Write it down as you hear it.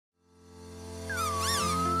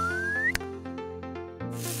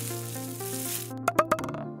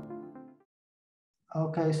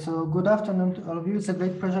Okay, so good afternoon to all of you. It's a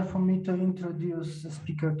great pleasure for me to introduce the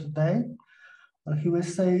speaker today. He will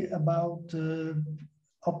say about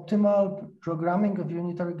optimal programming of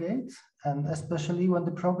unitary gates, and especially when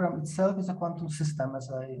the program itself is a quantum system, as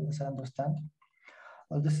I understand.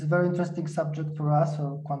 Well, this is a very interesting subject for us,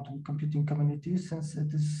 or quantum computing community, since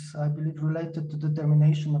it is, I believe, related to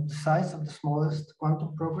determination of the size of the smallest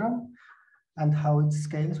quantum program and how it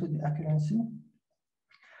scales with the accuracy.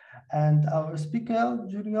 And our speaker,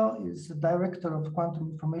 Giulio, is the director of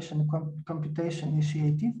Quantum Information and Computation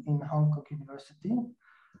Initiative in Hong Kong University.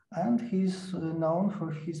 And he's known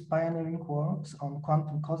for his pioneering works on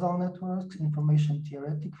quantum causal networks, information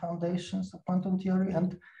theoretic foundations of quantum theory,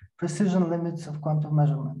 and precision limits of quantum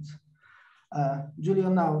measurements. Giulio,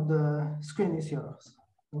 now the screen is yours.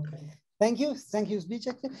 Okay. Thank you,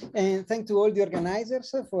 Zbigniew, and thank to all the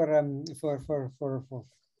organizers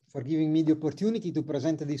for giving me the opportunity to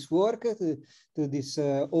present this work to this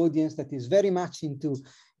audience that is very much into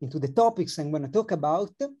the topics I'm going to talk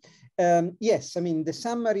about. Yes, I mean, the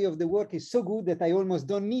summary of the work is so good that I almost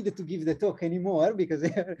don't need to give the talk anymore because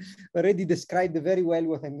they already described very well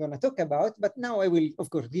what I'm going to talk about. But now I will, of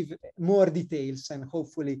course, give more details and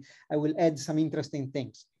hopefully I will add some interesting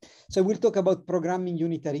things. So we'll talk about programming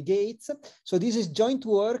unitary gates. So this is joint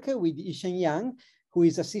work with Yishen Yang, who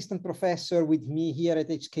is assistant professor with me here at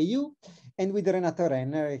HKU, and with Renato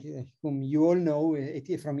Renner, whom you all know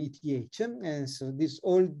from ETH. And so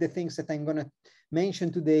all the things that I'm going to mention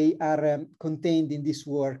today are contained in this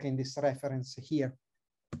work, in this reference here.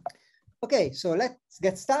 Okay, so let's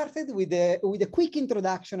get started with a quick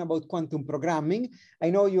introduction about quantum programming. I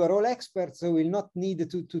know you are all experts, so we'll not need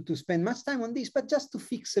to spend much time on this, but just to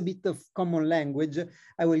fix a bit of common language,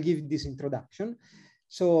 I will give this introduction.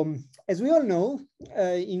 So, as we all know,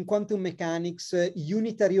 in quantum mechanics,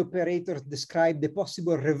 unitary operators describe the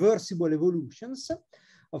possible reversible evolutions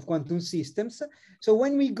of quantum systems. So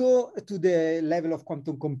when we go to the level of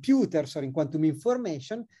quantum computers or in quantum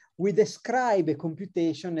information, we describe a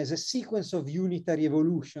computation as a sequence of unitary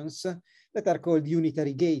evolutions that are called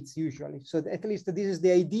unitary gates usually. So at least this is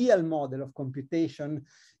the ideal model of computation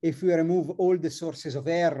if we remove all the sources of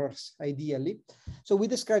errors, ideally. So we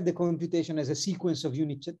describe the computation as a sequence of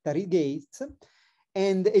unitary gates,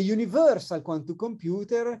 and a universal quantum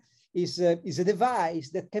computer is a device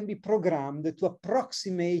that can be programmed to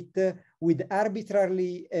approximate with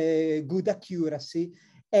arbitrarily good accuracy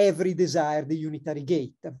every desired unitary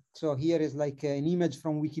gate. So here is like an image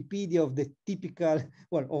from Wikipedia of the typical,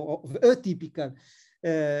 well, of a typical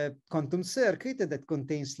quantum circuit that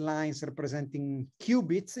contains lines representing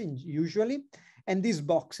qubits usually, and these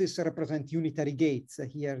boxes represent unitary gates.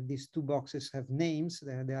 Here, these two boxes have names.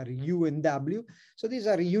 They are U and W. So these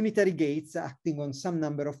are unitary gates acting on some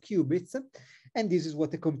number of qubits, and this is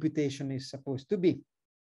what the computation is supposed to be.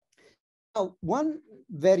 Now, one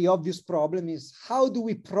very obvious problem is how do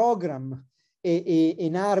we program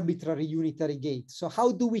an arbitrary unitary gate? So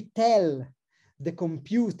how do we tell the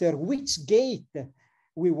computer which gate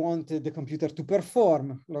we want the computer to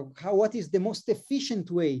perform? What is the most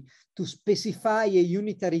efficient way to specify a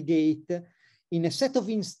unitary gate in a set of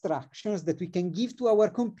instructions that we can give to our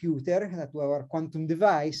computer, to our quantum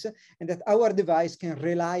device, and that our device can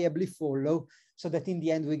reliably follow, so that in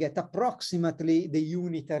the end we get approximately the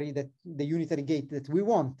unitary gate that we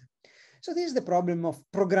want. So this is the problem of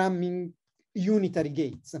programming unitary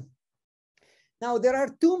gates. Now, there are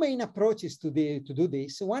two main approaches to do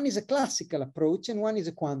this. One is a classical approach and one is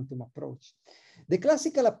a quantum approach. The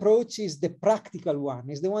classical approach is the practical one,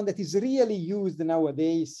 is the one that is really used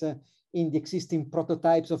nowadays in the existing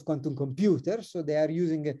prototypes of quantum computers. So they are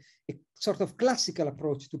using a sort of classical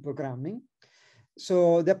approach to programming.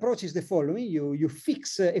 So the approach is the following. You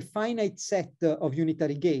fix a finite set of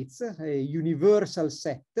unitary gates, a universal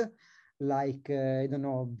set, like, I don't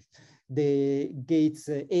know, the gates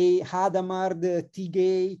A, Hadamard, T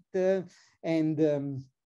gate, and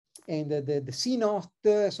the C naught.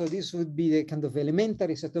 So this would be the kind of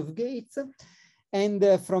elementary set of gates.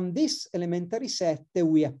 And from this elementary set,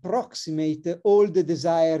 we approximate all the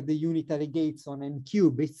desired unitary gates on n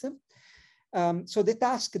qubits. So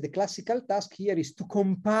the classical task here is to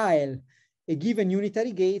compile a given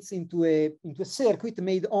unitary gates into a circuit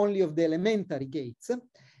made only of the elementary gates.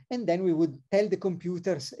 And then we would tell the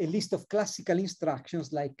computers a list of classical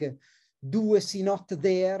instructions like do a C naught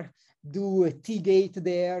there, do a T gate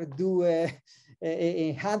there, do a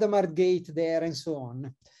Hadamard gate there, and so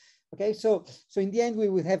on. Okay, so in the end, we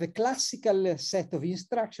would have a classical set of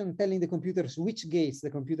instructions telling the computers which gates the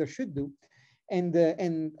computer should do. And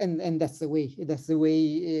that's the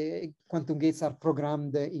way quantum gates are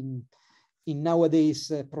programmed in in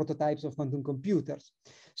nowadays prototypes of quantum computers.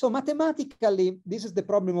 So mathematically, this is the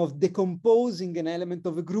problem of decomposing an element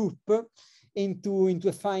of a group into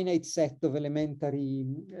a finite set of elementary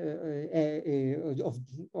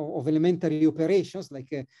elementary operations,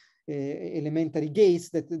 like elementary gates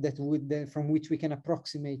from which we can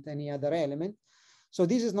approximate any other element. So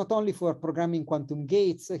this is not only for programming quantum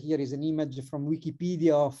gates. Here is an image from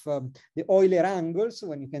Wikipedia of the Euler angles,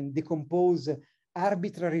 when you can decompose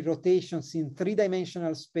arbitrary rotations in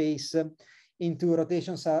three-dimensional space into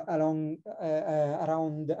rotations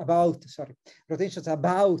rotations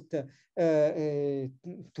about 2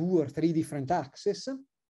 or 3 different axes.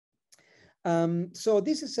 So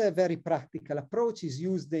this is a very practical approach. Is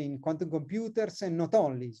used in quantum computers, and not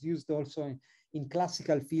only, it's used also in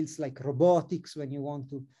classical fields like robotics, when you want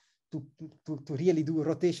to really do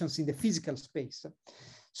rotations in the physical space.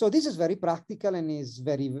 So this is very practical and is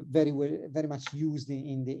very much used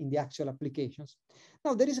in the actual applications.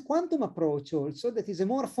 Now there is a quantum approach also that is a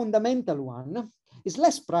more fundamental one. It's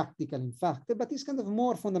less practical, in fact, but it's kind of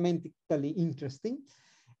more fundamentally interesting.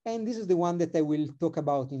 And this is the one that I will talk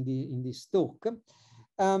about in this talk.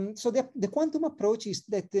 So the quantum approach is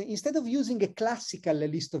that instead of using a classical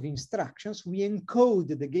list of instructions, we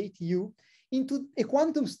encode the gate U into a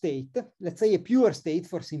quantum state, let's say a pure state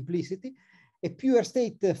for simplicity, a pure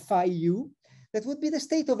state phi U, that would be the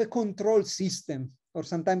state of a control system, or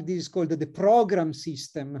sometimes this is called the program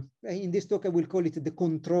system. In this talk, I will call it the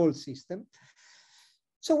control system.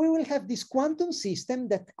 So we will have this quantum system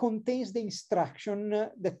that contains the instruction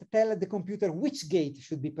that tell the computer which gate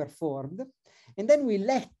should be performed. And then we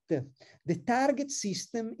let the target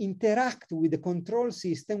system interact with the control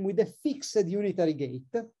system with a fixed unitary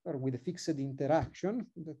gate, or with a fixed interaction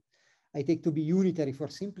that I take to be unitary for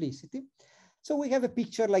simplicity. So we have a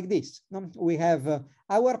picture like this. We have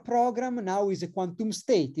our program now is a quantum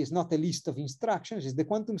state. It's not a list of instructions. It's the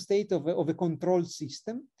quantum state of a control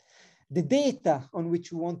system. The data on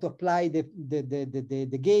which we want to apply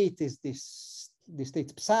the gate is the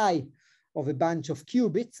state psi of a bunch of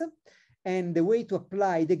qubits. And the way to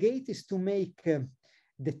apply the gate is to make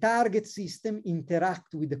the target system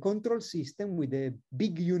interact with the control system with a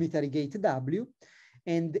big unitary gate W.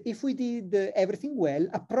 And if we did everything well,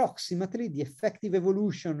 approximately the effective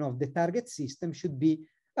evolution of the target system should be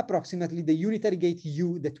approximately the unitary gate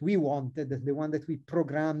U that we wanted, the one that we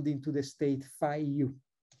programmed into the state phi U.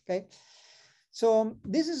 Okay, so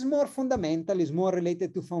this is more fundamental, is more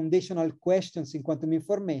related to foundational questions in quantum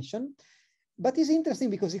information, but it's interesting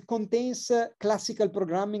because it contains classical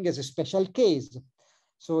programming as a special case.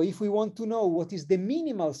 So if we want to know what is the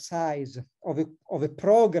minimal size of a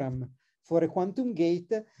program for a quantum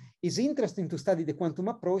gate, is interesting to study the quantum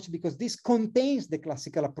approach because this contains the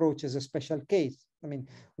classical approach as a special case. I mean,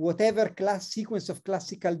 whatever sequence of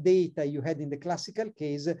classical data you had in the classical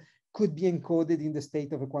case could be encoded in the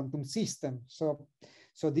state of a quantum system. So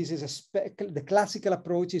this is the classical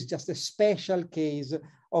approach is just a special case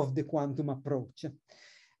of the quantum approach.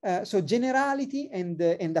 So generality and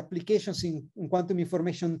applications in quantum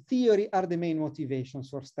information theory are the main motivations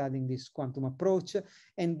for studying this quantum approach.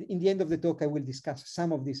 And in the end of the talk, I will discuss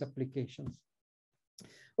some of these applications.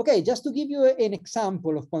 Okay, just to give you an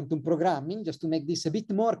example of quantum programming, just to make this a bit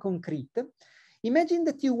more concrete, imagine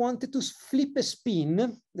that you wanted to flip a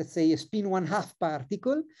spin, let's say a spin 1/2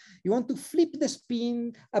 particle. You want to flip the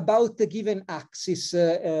spin about a given axis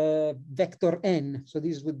vector n. So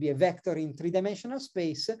this would be a vector in 3-dimensional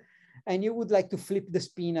space, and you would like to flip the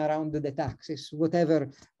spin around that axis, whatever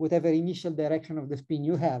initial direction of the spin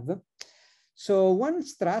you have. So one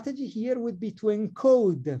strategy here would be to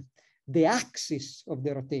encode the axis of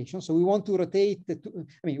the rotation. So we want to rotate,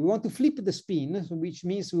 we want to flip the spin, which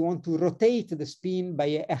means we want to rotate the spin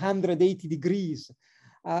by 180 degrees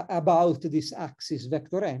about this axis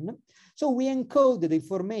vector n. So we encode the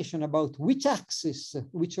information about which axis,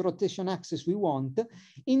 which rotation axis we want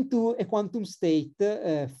into a quantum state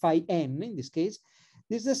phi n in this case.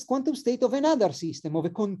 This is a quantum state of another system, of a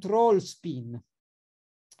control spin.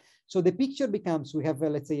 So the picture becomes, we have,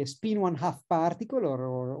 let's say, a spin 1/2 particle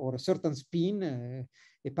or a certain spin,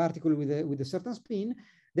 a particle with a certain spin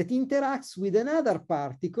that interacts with another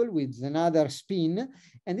particle with another spin.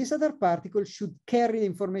 And this other particle should carry the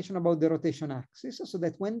information about the rotation axis so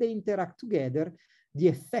that when they interact together, the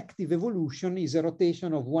effective evolution is a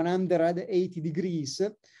rotation of 180 degrees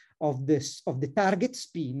of the target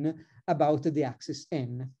spin about the axis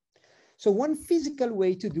n. So one physical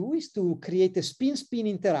way to do is to create a spin-spin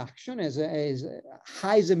interaction as a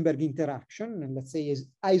Heisenberg interaction, and let's say as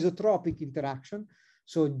isotropic interaction.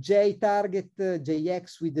 So J target,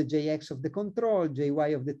 Jx with the Jx of the control,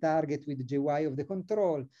 Jy of the target with the Jy of the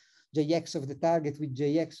control. Jx of the target with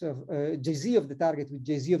Jx of Jz of the target with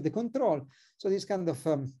Jz of the control. So this kind of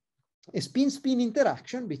a spin-spin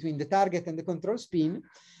interaction between the target and the control spin.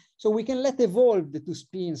 So we can let evolve the two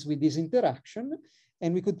spins with this interaction,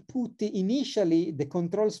 and we could put initially the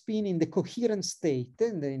control spin in the coherent state,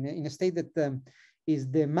 in a state that is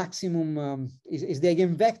the maximum, is the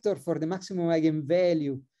eigenvector for the maximum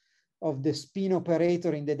eigenvalue of the spin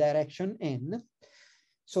operator in the direction n.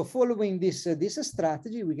 So following this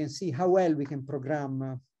strategy, we can see how well we can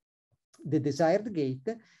program the desired gate.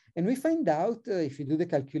 And we find out, if you do the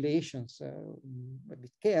calculations a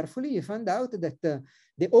bit carefully, you find out that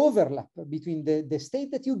the overlap between the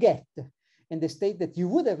state that you get and the state that you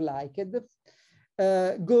would have liked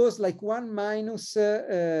goes like 1 minus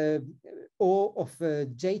O of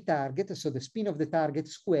J target, so the spin of the target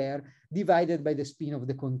square divided by the spin of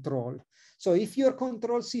the control. So if your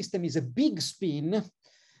control system is a big spin,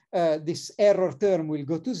 this error term will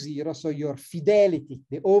go to 0. So your fidelity,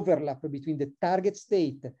 the overlap between the target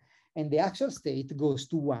state and the actual state, goes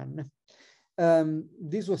to 1.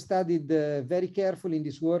 This was studied very carefully in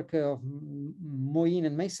this work of Moin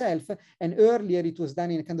and myself, and earlier it was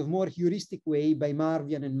done in a kind of more heuristic way by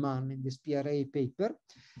Marvian and Mann in this PRA paper.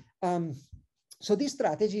 So this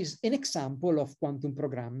strategy is an example of quantum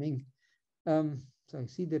programming. So I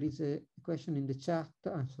see there is a question in the chat.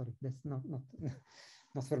 I'm sorry, that's not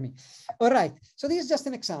for me. All right, so this is just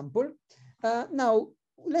an example. Now,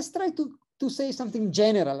 let's try to say something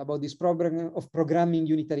general about this problem of programming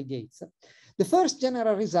unitary gates. The first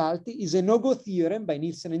general result is a no-go theorem by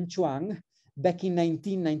Nielsen and Chuang back in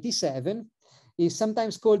 1997. It's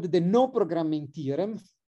sometimes called the no programming theorem,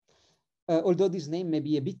 although this name may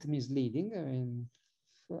be a bit misleading. I mean,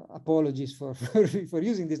 apologies for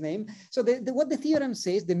using this name. So what the theorem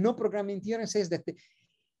says, the no programming theorem says that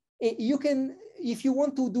you can, if you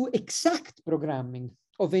want to do exact programming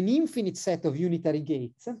of an infinite set of unitary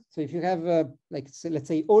gates, so if you have like, let's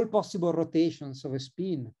say, all possible rotations of a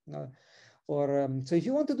spin, so if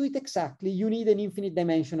you want to do it exactly, you need an infinite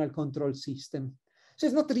dimensional control system. So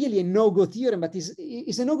it's not really a no-go theorem, but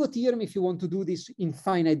it's a no-go theorem if you want to do this in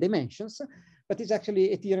finite dimensions, but it's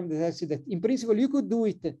actually a theorem that tells you that in principle you could do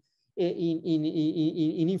it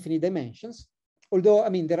in infinite dimensions. Although, I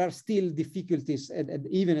mean, there are still difficulties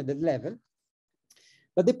even at that level.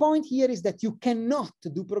 But the point here is that you cannot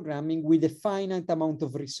do programming with a finite amount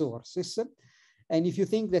of resources. And if you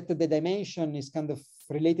think that the dimension is kind of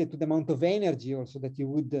related to the amount of energy also that you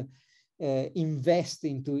would invest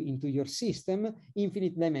into your system,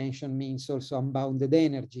 infinite dimension means also unbounded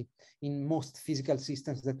energy in most physical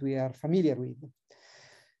systems that we are familiar with.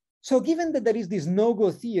 So given that there is this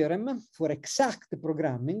no-go theorem for exact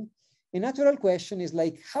programming, a natural question is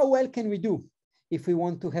like, how well can we do if we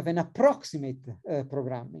want to have an approximate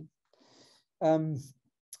programming?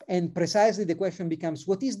 And precisely the question becomes,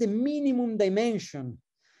 what is the minimum dimension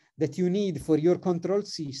that you need for your control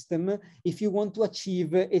system if you want to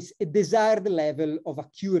achieve a desired level of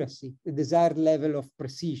accuracy, a desired level of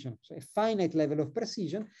precision, so a finite level of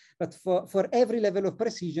precision, but for every level of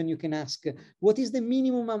precision, you can ask, what is the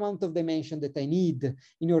minimum amount of dimension that I need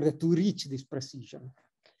in order to reach this precision?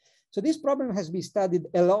 So this problem has been studied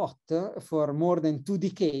a lot for more than 2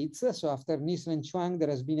 decades. So after Nielsen and Chuang, there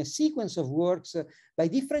has been a sequence of works by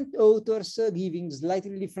different authors giving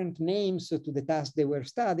slightly different names to the task they were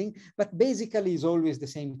studying, but basically is always the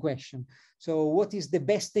same question. So what is the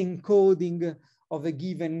best encoding of a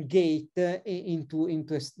given gate into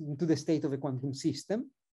the state of a quantum system?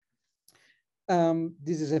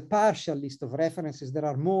 This is a partial list of references. There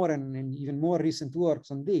are more and even more recent works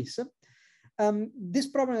on this. This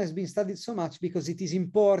problem has been studied so much because it is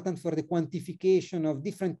important for the quantification of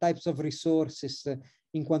different types of resources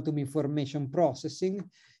in quantum information processing.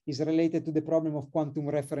 Is related to the problem of quantum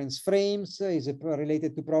reference frames, is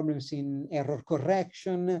related to problems in error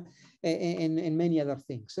correction, and many other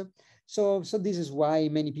things. So this is why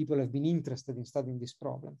many people have been interested in studying this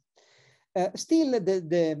problem. Still,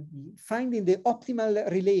 finding the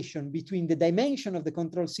optimal relation between the dimension of the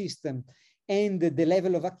control system and the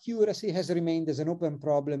level of accuracy has remained as an open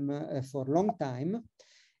problem for a long time.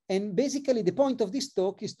 And basically, the point of this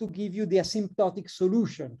talk is to give you the asymptotic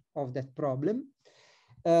solution of that problem.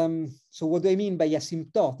 So what do I mean by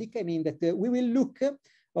asymptotic? I mean that we will look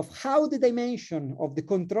of how the dimension of the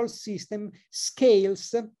control system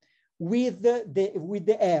scales with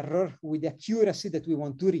the error, with the accuracy that we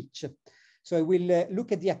want to reach. So I will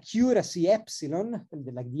look at the accuracy epsilon,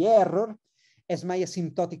 like the error, as my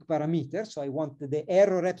asymptotic parameter. So I want the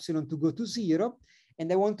error epsilon to go to 0,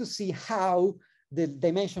 and I want to see how the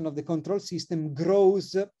dimension of the control system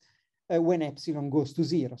grows when epsilon goes to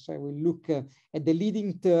 0. So I will look at the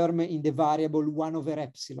leading term in the variable 1 over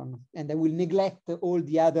epsilon, and I will neglect all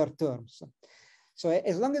the other terms. So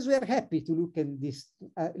as long as we are happy to look at this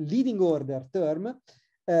leading order term,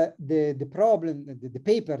 the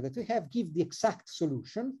paper that we have gives the exact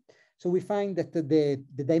solution. So we find that the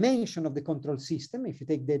dimension of the control system, if you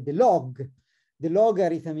take the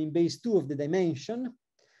logarithm in base 2 of the dimension,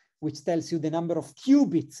 which tells you the number of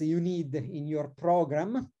qubits you need in your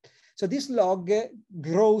program. So this log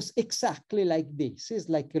grows exactly like this. It's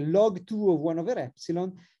like a log 2 of 1 over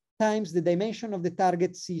epsilon times the dimension of the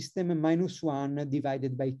target system minus 1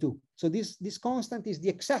 divided by 2. So this constant is the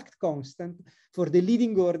exact constant for the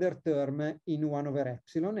leading order term in 1 over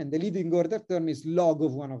epsilon, and the leading order term is log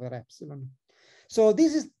of 1 over epsilon. So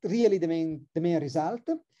this is really the main result.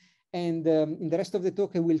 And in the rest of the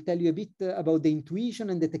talk, I will tell you a bit about the intuition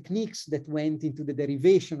and the techniques that went into the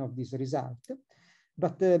derivation of this result.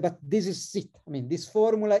 But this is it. I mean, this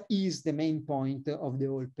formula is the main point of the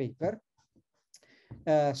whole paper.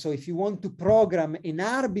 So if you want to program an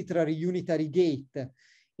arbitrary unitary gate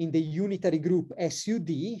in the unitary group SUD,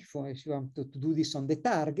 if you want to do this on the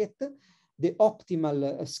target, the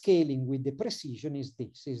optimal scaling with the precision is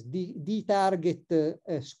this, is d target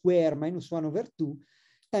square minus 1 over 2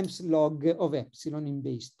 times log of epsilon in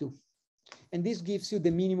base 2. And this gives you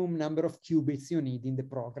the minimum number of qubits you need in the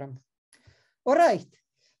program. All right,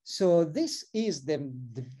 so this is the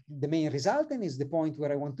main result and is the point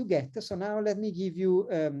where I want to get. So now let me give you,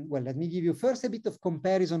 let me give you first a bit of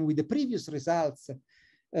comparison with the previous results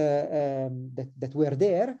that were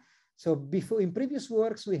there. So before, in previous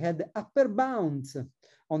works, we had upper bounds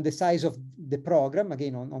on the size of the program,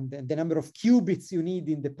 again, on the number of qubits you need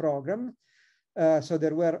in the program. So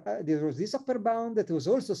there was this upper bound that was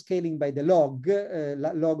also scaling by the log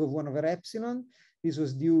of 1 over epsilon. This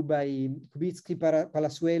was due by Kubitsky,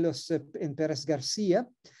 Palazuelos, and Perez Garcia,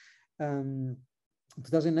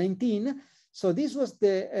 2019. So this was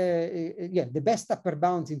the best upper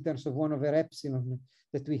bounds in terms of 1 over epsilon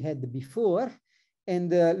that we had before.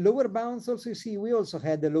 And lower bounds also, you see, we also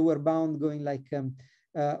had a lower bound going like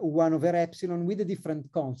 1 over epsilon with a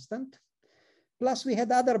different constant. Plus we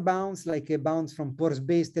had other bounds like a bound from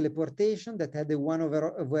pore-based teleportation that had a 1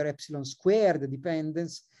 over epsilon squared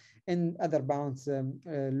dependence, and other bounds,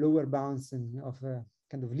 lower bounds of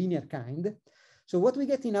kind of linear kind. So what we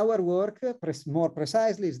get in our work, more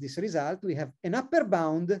precisely, is this result. We have an upper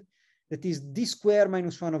bound that is d square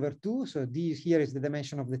minus 1 over 2. So d here is the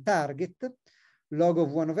dimension of the target, log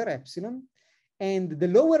of 1 over epsilon. And the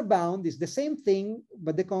lower bound is the same thing,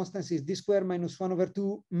 but the constant is d square minus 1 over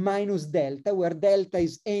 2 minus delta, where delta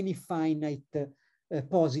is any finite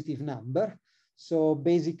positive number. So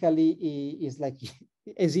basically, it's like,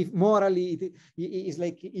 as if morally, it is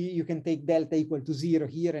like you can take delta equal to 0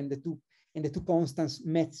 here, and the two constants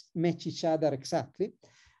match each other exactly.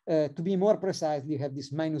 To be more precise, you have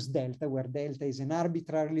this minus delta, where delta is an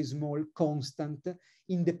arbitrarily small constant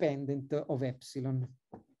independent of epsilon.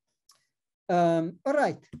 All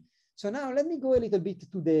right, so now let me go a little bit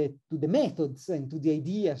to the methods and to the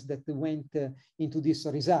ideas that went into this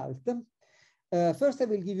result. First, I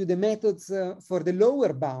will give you the methods for the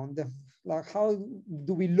lower bound. Like how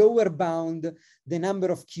do we lower bound the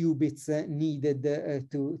number of qubits needed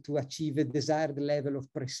to achieve a desired level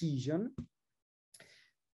of precision?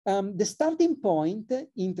 The starting point,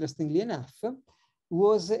 interestingly enough,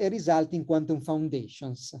 was a result in quantum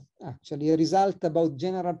foundations, actually, a result about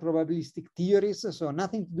general probabilistic theories, so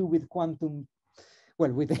nothing to do with quantum,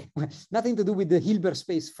 nothing to do with the Hilbert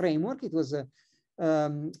space framework. It was a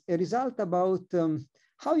result about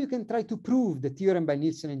how you can try to prove the theorem by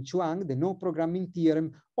Nielsen and Chuang, the no programming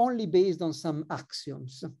theorem, only based on some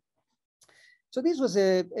axioms. So this was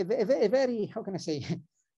a very, how can I say,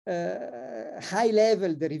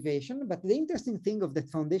 high-level derivation, but the interesting thing of that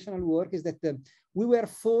foundational work is that we were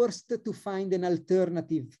forced to find an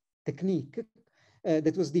alternative technique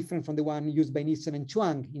that was different from the one used by Nielsen and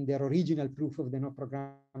Chuang in their original proof of the no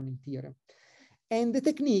programming theorem. And the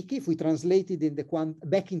technique, if we translate it in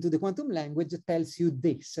back into the quantum language, tells you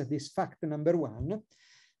this fact number 1,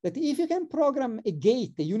 that if you can program a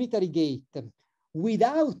gate, a unitary gate,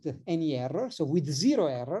 without any error, so with 0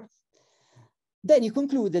 error, then you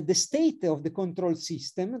conclude that the state of the control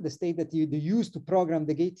system, the state that you use to program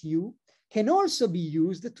the gate U, can also be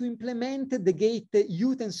used to implement the gate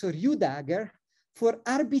U tensor U dagger for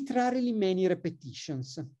arbitrarily many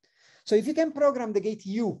repetitions. So if you can program the gate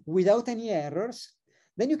U without any errors,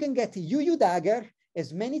 then you can get U dagger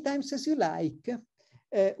as many times as you like,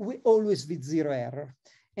 always with 0 error.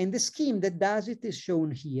 And the scheme that does it is shown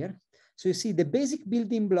here. So you see the basic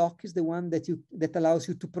building block is the one that allows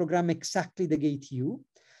you to program exactly the gate U.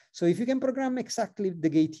 So if you can program exactly the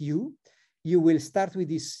gate U, you will start with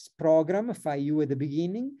this program phi U at the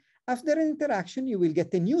beginning. After an interaction, you will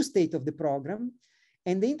get a new state of the program.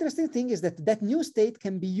 And the interesting thing is that that new state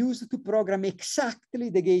can be used to program exactly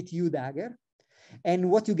the gate U dagger. And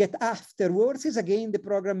what you get afterwards is again the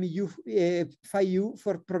program U, phi U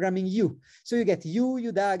for programming U. So you get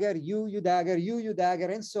U dagger, U dagger, U dagger,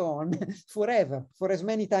 and so on forever, for as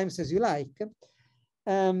many times as you like.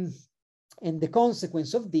 And the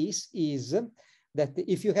consequence of this is that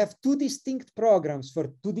if you have two distinct programs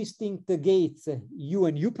for two distinct gates, U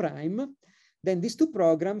and U prime, then these two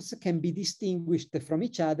programs can be distinguished from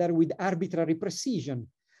each other with arbitrary precision,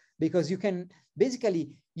 because you can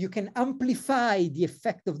amplify the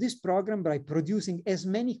effect of this program by producing as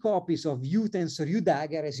many copies of U tensor U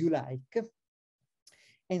dagger as you like.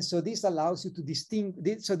 And so this allows you to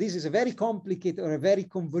distinguish. So this is a very complicated or a very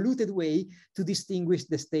convoluted way to distinguish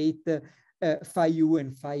the state phi U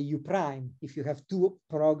and phi U prime if you have two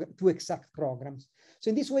exact programs. So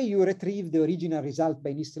in this way, you retrieve the original result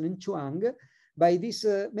by Nistel and Chuang by this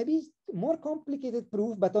maybe more complicated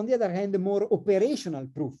proof, but on the other hand, a more operational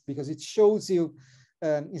proof, because it shows you,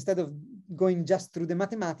 instead of going just through the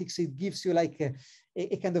mathematics, it gives you like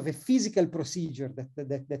a kind of a physical procedure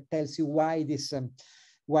that tells you why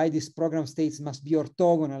these program states must be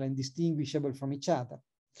orthogonal and distinguishable from each other.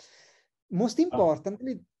 Most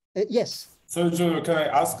importantly, yes. So Giulio, can I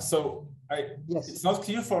ask, so yes. It's not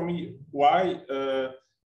clear for me why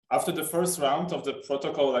after the first round of the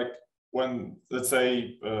protocol, like when, let's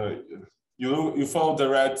say, you follow the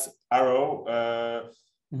red arrow,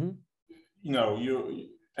 you know,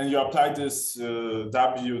 you apply this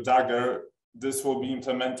W dagger, this will be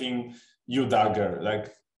implementing U dagger,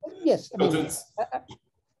 like. Yes, I mean,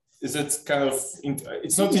 is it kind of,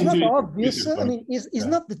 it's not obvious. I mean, it's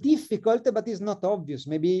not difficult, but it's not obvious.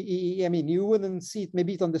 Maybe, I mean, you wouldn't see it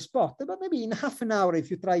maybe on the spot, but maybe in half an hour,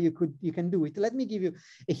 if you try, you can do it. Let me give you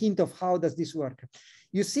a hint of how does this work.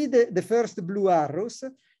 You see the first blue arrows.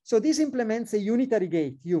 So this implements a unitary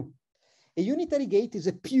gate, U. A unitary gate is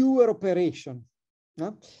a pure operation.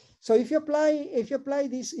 No? So if you apply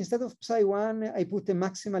this, instead of psi1, I put a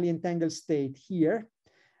maximally entangled state here.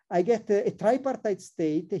 I get a tripartite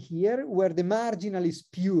state here where the marginal is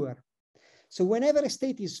pure. So whenever a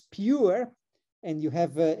state is pure, and you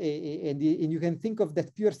have and you can think of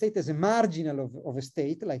that pure state as a marginal of a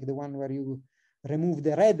state, like the one where you remove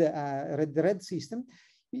the red system.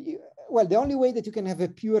 Well, the only way that you can have a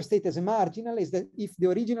pure state as a marginal is that if the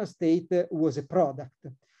original state was a product.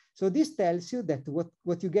 So this tells you that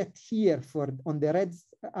what you get here on the red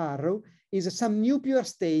arrow is some new pure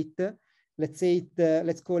state. Let's say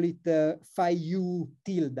let's call it phi U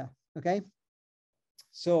tilde. Okay.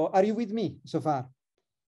 So are you with me so far?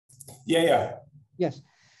 Yeah. Yes.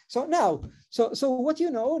 So now, so what you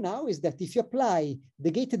know now is that if you apply the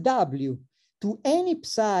gate W to any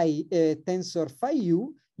psi tensor phi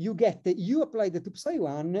U, you get U applied to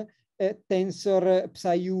psi1 tensor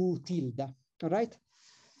psi U tilde. All right.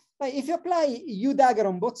 If you apply U dagger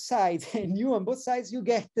on both sides and U on both sides, you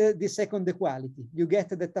get the second equality. You get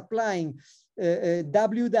that applying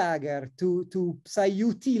W dagger to psi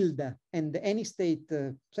U tilde and any state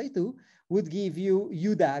psi 2 would give you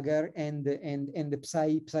U dagger and the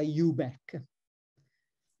psi U back.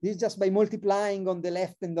 This is just by multiplying on the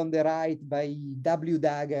left and on the right by W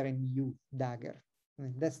dagger and U dagger. I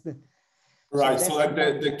mean, that's the right. So like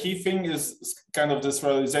the key thing is kind of this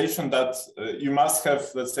realization that you must have,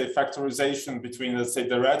 let's say, factorization between, let's say,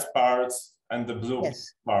 the red parts and the blue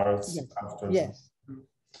parts. Yes. After. Yes.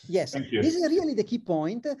 Yes. This is really the key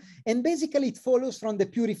point. And basically it follows from the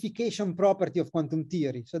purification property of quantum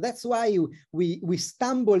theory. So that's why we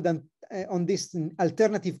stumbled on this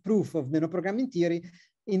alternative proof of the no programming theory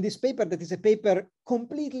in this paper that is a paper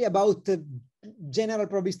completely about general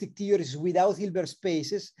probabilistic theories without Hilbert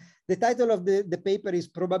spaces. The title of the paper is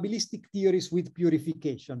Probabilistic Theories with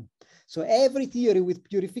Purification. So every theory with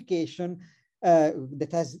purification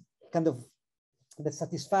that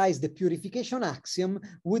satisfies the purification axiom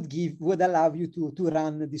would allow you to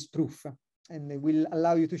run this proof. And it will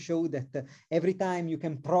allow you to show that every time you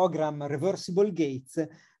can program reversible gates,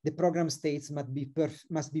 the program states must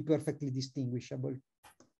be perfectly distinguishable.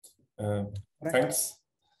 Right. Thanks.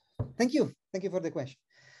 Thank you. Thank you for the question.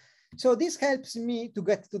 So this helps me to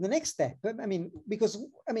get to the next step. I mean,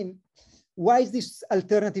 why is this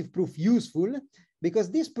alternative proof useful? Because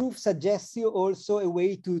this proof suggests you also a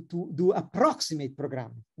way to do approximate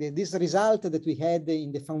programming. This result that we had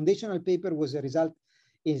in the foundational paper was a result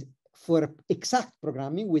for exact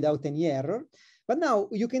programming without any error. But now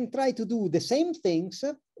you can try to do the same things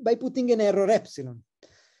by putting an error epsilon.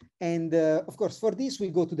 And of course, for this, we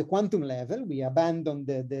go to the quantum level. We abandon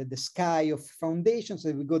the sky of foundations,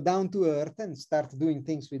 so we go down to earth and start doing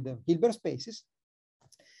things with the Hilbert spaces.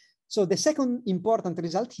 So the second important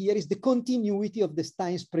result here is the continuity of the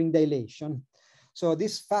Stein spring dilation. So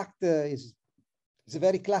this fact is a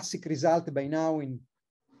very classic result by now in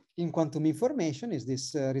quantum information, is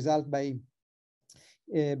this result by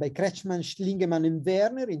Kretschmann, Schlingemann, and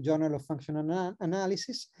Werner in Journal of Functional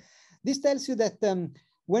Analysis. This tells you that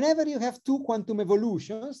whenever you have two quantum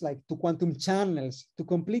evolutions, like two quantum channels, two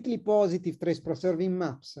completely positive trace-preserving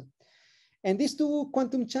maps, and these two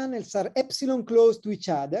quantum channels are epsilon close to each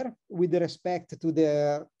other with respect to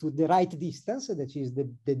the right distance, that is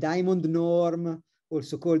the diamond norm,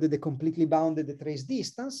 also called the completely bounded trace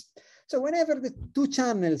distance. So whenever the two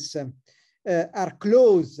channels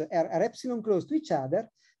are epsilon close to each other,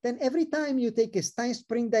 then every time you take a Stein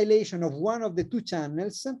spring dilation of one of the two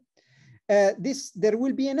channels, there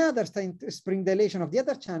will be another Stein spring dilation of the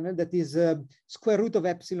other channel that is square root of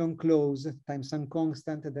epsilon close times some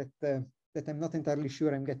constant that I'm not entirely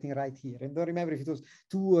sure I'm getting right here. I don't remember if it was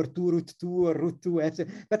 2 or 2 root 2 or root 2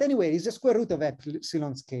 epsilon, but anyway, it's a square root of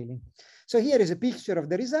epsilon scaling. So here is a picture of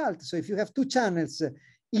the result. So if you have two channels,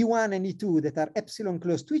 E1 and E2, that are epsilon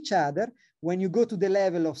close to each other, when you go to the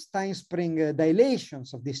level of Stein spring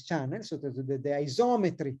dilations of this channel, so the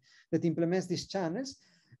isometry that implements these channels,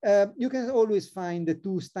 you can always find the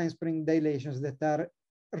two Stein spring dilations that are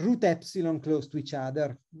root epsilon close to each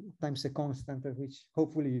other times a constant, which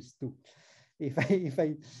hopefully is 2, if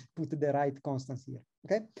I put the right constants here.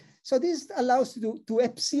 Okay, so this allows you to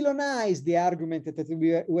epsilonize the argument that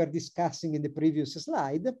we were discussing in the previous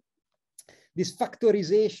slide. This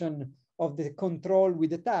factorization of the control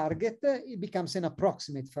with the target, it becomes an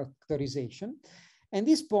approximate factorization. And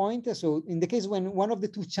this point, so in the case when one of the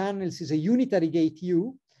two channels is a unitary gate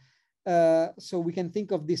U, so we can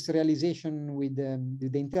think of this realization with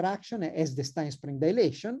the interaction as the Stein spring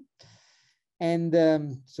dilation. And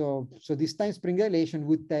so this Stein spring dilation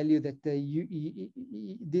would tell you that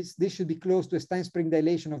this should be close to a Stein spring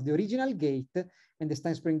dilation of the original gate, and the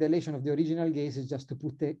Stein spring dilation of the original gate is just to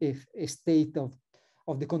put a state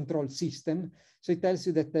of the control system. So it tells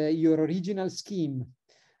you that your original scheme,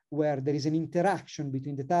 where there is an interaction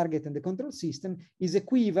between the target and the control system, is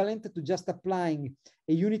equivalent to just applying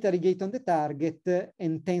a unitary gate on the target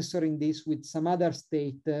and tensoring this with some other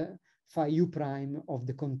state phi u prime of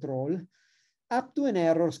the control, up to an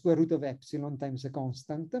error square root of epsilon times a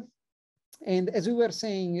constant. And as we were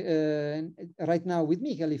saying right now with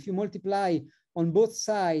Michael, if you multiply on both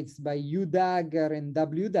sides by u dagger and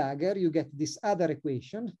w dagger, you get this other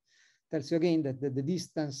equation. Tells you again that the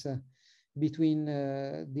distance between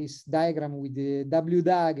this diagram with the w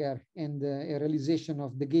dagger and a realization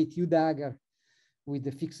of the gate u dagger with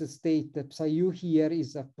the fixed state psi u here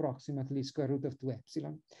is approximately square root of 2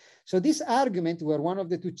 epsilon. So this argument, where one of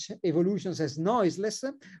the two evolutions is noiseless,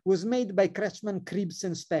 was made by Kretschmann, Krebs,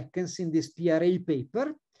 and Speckens in this PRA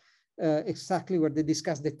paper, exactly where they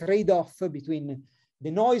discuss the trade-off between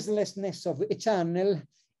the noiselessness of a channel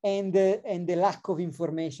and the lack of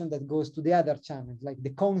information that goes to the other channel, like the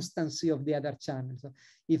constancy of the other channel. So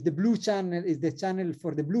if the blue channel is the channel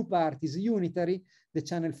for the blue part is unitary, the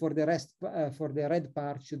channel for the rest for the red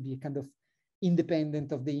part should be kind of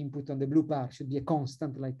independent of the input on the blue part, should be a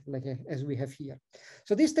constant as we have here.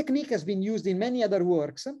 So this technique has been used in many other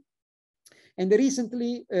works, and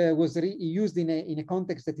recently was used in a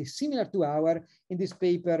context that is similar to our in this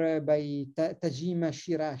paper by Tajima,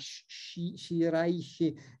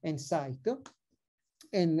 Shiraishi, and Saito.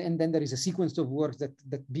 And then there is a sequence of works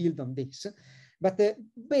that build on this. But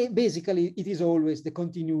basically, it is always the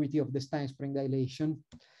continuity of the Stein spring dilation.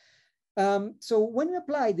 So when we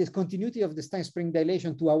apply this continuity of the Stein spring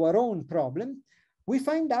dilation to our own problem, we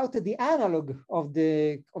find out the analog of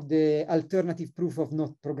the alternative proof of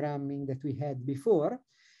not programming that we had before.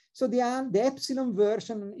 So the epsilon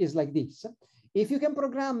version is like this. If you can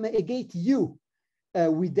program a gate U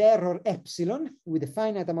with error epsilon, with a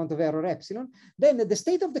finite amount of error epsilon, then the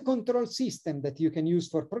state of the control system that you can use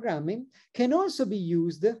for programming can also be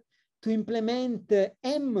used to implement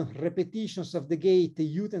m repetitions of the gate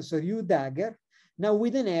U tensor U dagger, now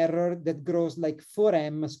with an error that grows like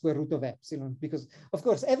 4m square root of epsilon, because of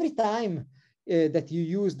course, every time that you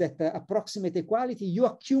use that approximate equality, you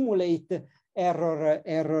accumulate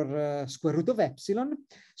error square root of epsilon.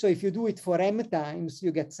 So if you do it for m times,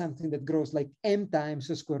 you get something that grows like m times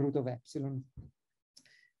the square root of epsilon.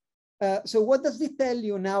 So what does it tell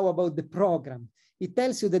you now about the program? It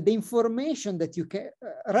tells you that the information that you can,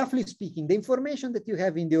 roughly speaking, the information that you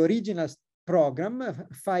have in the original program,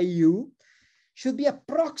 phi u, should be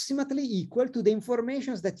approximately equal to the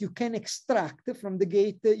informations that you can extract from the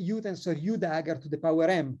gate u tensor u dagger to the power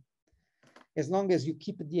m. As long as you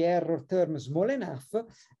keep the error term small enough,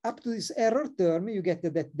 up to this error term, you get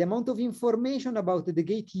that the amount of information about the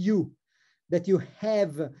gate u that you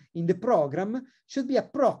have in the program should be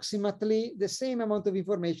approximately the same amount of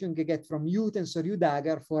information you get from u tensor u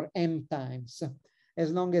dagger for m times,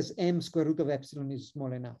 as long as m square root of epsilon is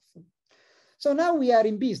small enough. So now we are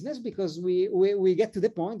in business because we get to the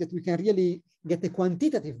point that we can really get a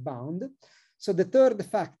quantitative bound. So the third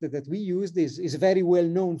fact that we used is a very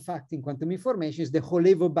well-known fact in quantum information, is the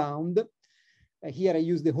Holevo bound. Here I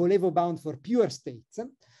use the Holevo bound for pure states. So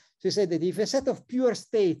we said that if a set of pure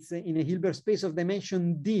states in a Hilbert space of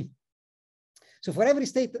dimension D, so for every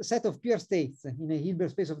set of pure states in a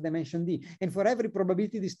Hilbert space of dimension D, and for every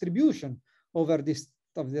probability distribution over these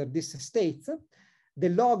states, the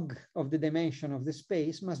log of the dimension of the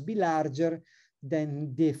space must be larger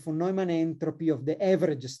than the von Neumann entropy of the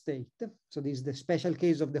average state. So this is the special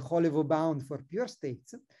case of the Holevo bound for pure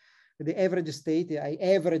states. The average state, I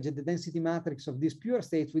average the density matrix of these pure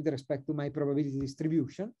states with respect to my probability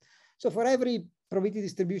distribution. So for every probability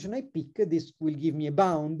distribution I pick, this will give me a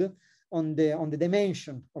bound on the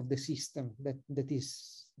dimension of the system that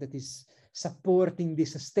is supporting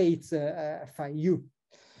these states phi u.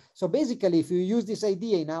 So basically, if you use this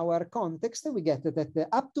idea in our context, we get that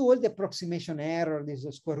up to all the approximation error, this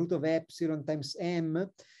is square root of epsilon times m,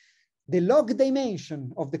 the log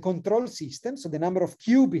dimension of the control system, so the number of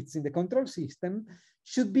qubits in the control system,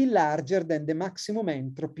 should be larger than the maximum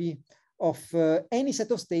entropy of any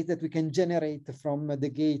set of states that we can generate from the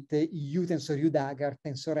gate u tensor u dagger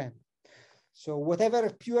tensor m. So whatever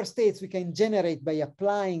pure states we can generate by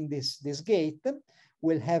applying this gate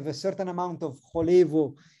will have a certain amount of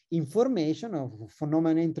Holevo information of von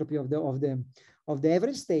Neumann entropy of the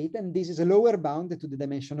average state, and this is a lower bound to the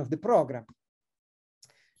dimension of the program.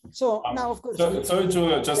 So now, of course, sorry,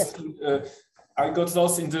 Giulio, just I got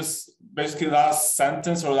lost in this basically last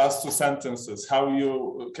sentence or last two sentences. How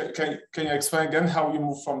you can you explain again how you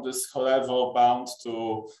move from this Holevo bound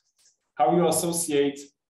to how you associate?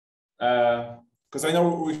 Because I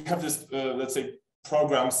know we have this let's say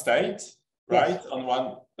program state, right? Yes. On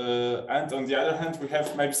one and on the other hand, we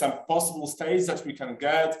have maybe some possible states that we can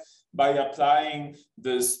get by applying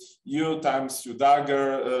this u times u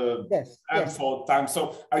dagger n-fold times.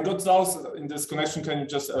 So I got lost in this connection. Can you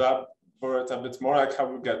just elaborate a bit more, like how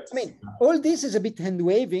we get? I mean, all this is a bit hand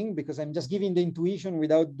waving because I'm just giving the intuition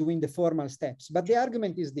without doing the formal steps. But the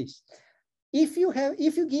argument is this: if you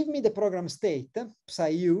give me the program state psi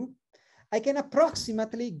u, I can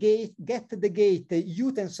approximately get the gate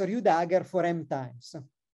u tensor u dagger for m times,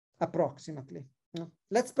 approximately.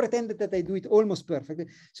 Let's pretend that I do it almost perfectly.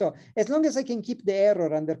 So as long as I can keep the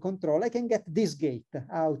error under control, I can get this gate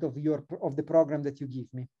out of the program that you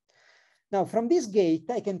give me. Now, from this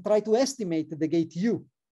gate, I can try to estimate the gate u.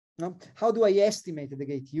 How do I estimate the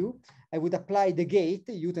gate u? I would apply the gate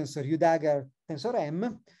u tensor u dagger tensor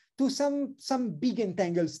m to some big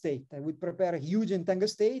entangled state. I would prepare a huge entangled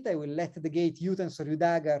state. I will let the gate u tensor u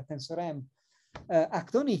dagger tensor m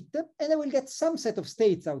act on it, and I will get some set of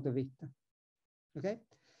states out of it. Okay,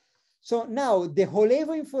 so now the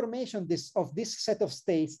Holevo information of this set of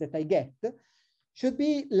states that I get should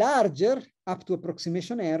be larger up to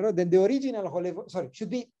approximation error than the original Holevo.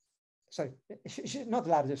 Not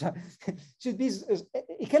larger. Should be.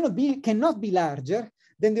 It cannot be larger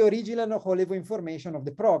than the original Holevo information of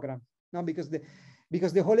the program. No, because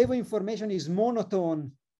the Holevo information is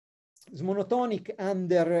monotone. Is monotonic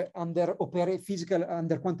under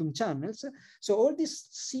quantum channels. So all this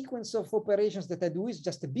sequence of operations that I do is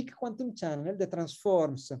just a big quantum channel that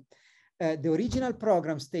transforms the original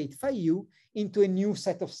program state phi u into a new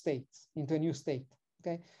set of states, into a new state.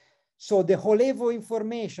 Okay, so the Holevo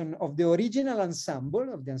information of the original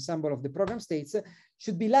ensemble, of the program states,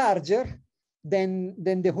 should be larger than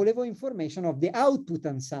the Holevo information of the output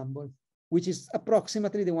ensemble, which is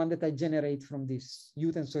approximately the one that I generate from this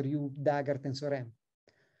u tensor u dagger tensor m.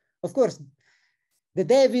 Of course, the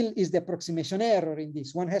devil is the approximation error in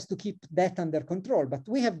this. One has to keep that under control, but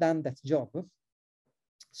we have done that job.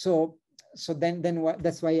 So then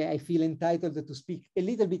that's why I feel entitled to speak a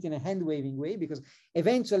little bit in a hand-waving way, because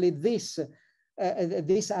eventually this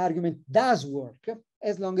argument does work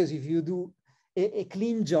as long as if you do a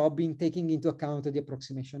clean job in taking into account the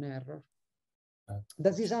approximation error.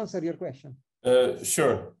 Does this answer your question?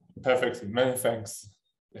 Sure, perfectly. Many thanks.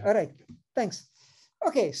 Yeah. All right, thanks.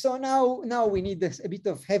 Okay, so now we need a bit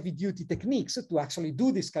of heavy-duty techniques to actually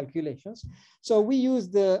do these calculations. So we use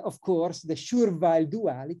of course, the sure-while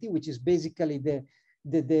duality, which is basically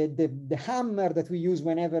the hammer that we use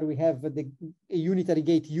whenever we have a unitary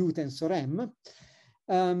gate U tensor M.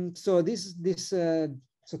 So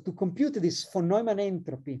to compute this von Neumann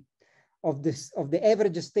entropy of the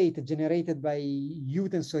average state generated by U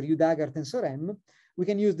tensor U dagger tensor M, we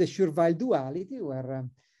can use the sure-while duality, where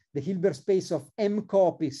the Hilbert space of M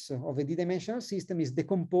copies of a d-dimensional system is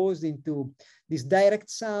decomposed into this direct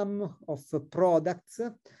sum of products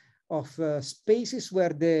of spaces where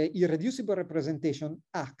the irreducible representation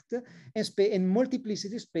act, and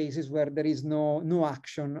multiplicity spaces where there is no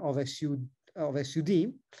action of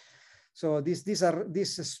SUD. So these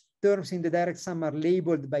terms in the direct sum are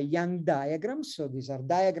labeled by Young diagrams. So these are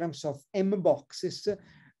diagrams of M boxes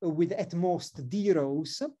with at most D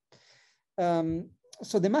rows.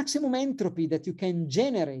 So the maximum entropy that you can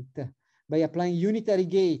generate by applying unitary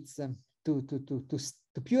gates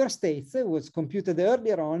to pure states was computed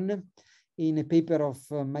earlier on in a paper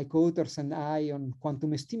of my co-authors and I on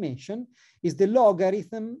quantum estimation, is the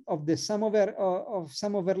logarithm of the sum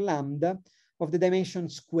over lambda of the dimension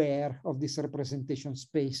square of these representation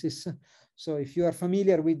spaces. So if you are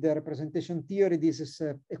familiar with the representation theory, this is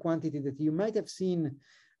a quantity that you might have seen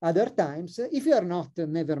other times. If you are not,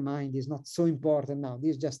 never mind, it's not so important now.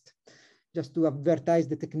 This is just to advertise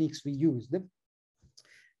the techniques we used.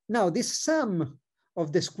 Now, this sum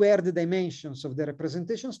of the squared dimensions of the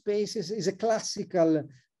representation spaces is a classical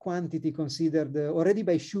quantity considered already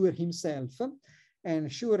by Schur himself. And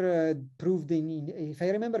Schur proved, if I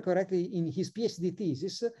remember correctly, in his PhD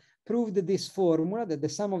thesis, proved this formula that the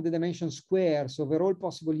sum of the dimension squares over all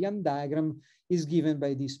possible Young diagram is given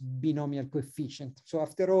by this binomial coefficient. So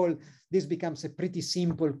after all, this becomes a pretty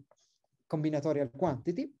simple combinatorial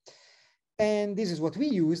quantity. And this is what we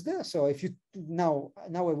used. So if you now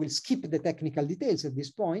I will skip the technical details at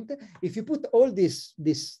this point. If you put all these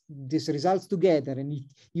results together and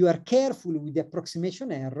you are careful with the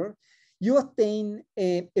approximation error, you attain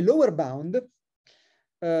a lower bound.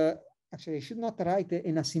 Actually, I should not write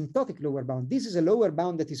an asymptotic lower bound. This is a lower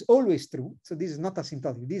bound that is always true. So this is not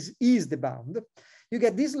asymptotic. This is the bound. You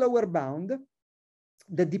get this lower bound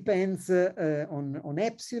that depends on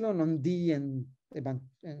epsilon, on D, and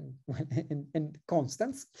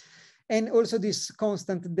constants. And also this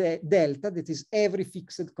constant delta, that is every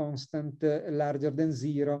fixed constant larger than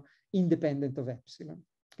 0, independent of epsilon.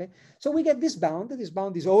 Okay, so we get this bound. This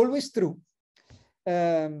bound is always true.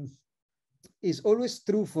 Is always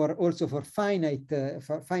true also for finite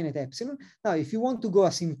epsilon. Now, if you want to go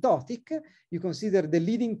asymptotic, you consider the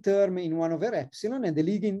leading term in 1 over epsilon, and the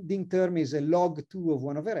leading term is a log 2 of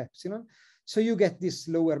 1 over epsilon. So you get this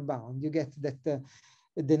lower bound. You get that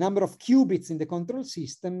the number of qubits in the control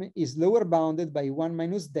system is lower bounded by 1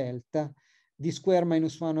 minus delta, d square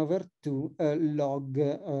minus 1 over 2 log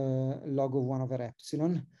of 1 over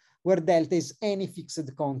epsilon, where delta is any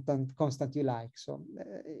fixed constant you like. So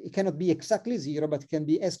it cannot be exactly 0, but it can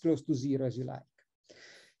be as close to 0 as you like.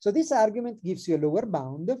 So this argument gives you a lower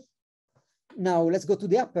bound. Now let's go to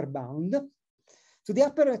the upper bound.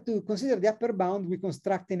 To consider the upper bound, we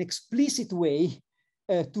construct an explicit way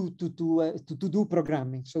to do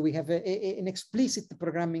programming. So we have an explicit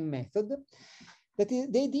programming method. The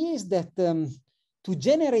idea is that to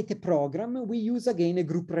generate a program, we use again a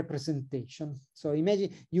group representation. So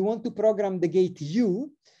imagine you want to program the gate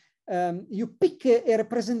U. You pick a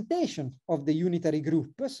representation of the unitary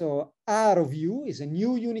group. So R of U is a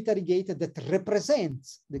new unitary gate that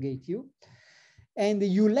represents the gate U. And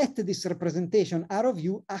you let this representation R of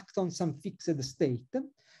U act on some fixed state.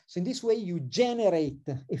 So in this way, you generate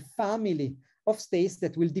a family of states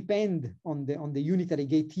that will depend on the unitary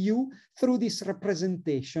gate U through this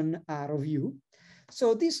representation R of U.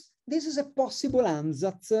 So this is a possible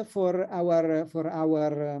ansatz for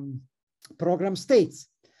our program states.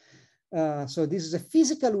 So this is a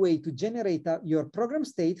physical way to generate your program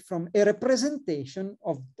state from a representation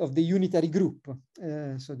of the unitary group.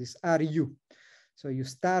 So this RU. So you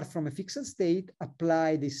start from a fixed state,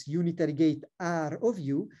 apply this unitary gate R of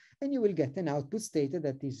U, and you will get an output state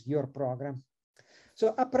that is your program.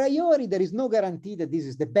 So a priori, there is no guarantee that this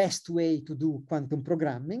is the best way to do quantum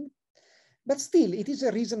programming, but still it is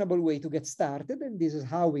a reasonable way to get started. And this is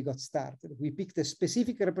how we got started. We picked a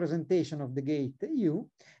specific representation of the gate U,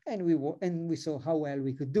 and we saw how well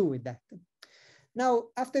we could do with that. Now,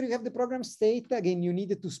 after you have the program state, again, you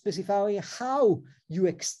needed to specify how you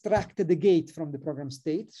extract the gate from the program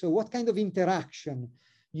state. So what kind of interaction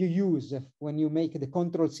you use when you make the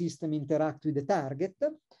control system interact with the target.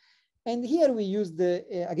 And here we use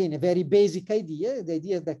again, a very basic idea. The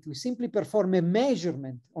idea is that we simply perform a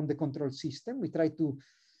measurement on the control system. We try to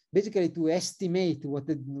basically to estimate what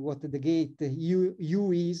the gate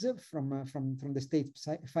u is from the state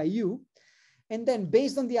phi u. And then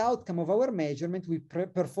based on the outcome of our measurement, we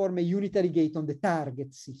perform a unitary gate on the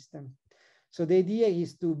target system. So the idea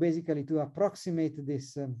is to basically to approximate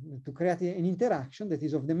this, to create an interaction that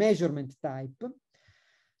is of the measurement type.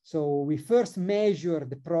 So we first measure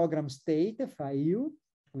the program state, phi u.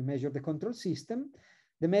 We measure the control system.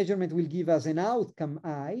 The measurement will give us an outcome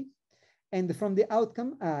I. And from the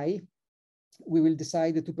outcome I, we will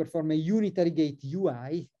decide to perform a unitary gate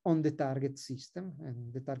ui on the target system.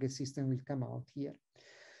 And the target system will come out here.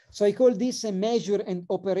 So I call this a measure and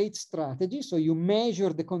operate strategy. So you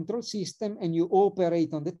measure the control system and you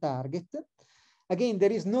operate on the target. Again,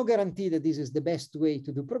 there is no guarantee that this is the best way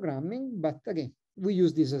to do programming, but again, we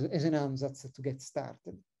use this as an ansatz to get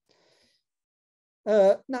started.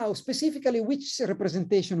 Now, specifically, which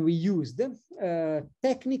representation we used?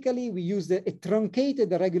 Technically, we used a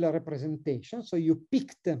truncated regular representation. So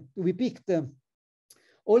we picked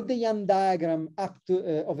all the Young diagram up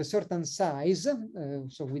to of a certain size,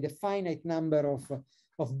 so with a finite number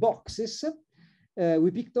of boxes.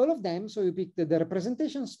 We picked all of them. So we picked the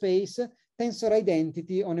representation space, tensor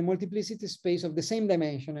identity on a multiplicity space of the same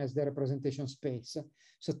dimension as the representation space.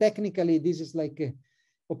 So technically, this is like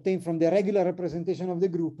obtained from the regular representation of the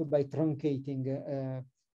group by truncating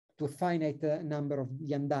to a finite number of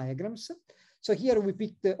Young diagrams. So here we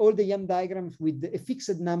picked all the Young diagrams with a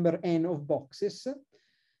fixed number n of boxes.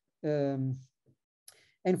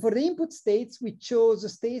 And for the input states, we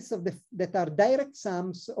chose states that are direct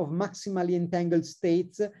sums of maximally entangled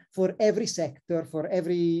states for every sector, for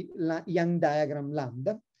every Young diagram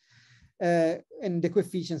lambda. And the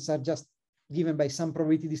coefficients are just given by some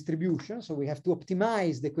probability distribution. So we have to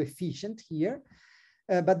optimize the coefficient here,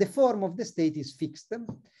 but the form of the state is fixed.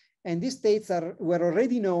 And these states were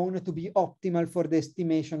already known to be optimal for the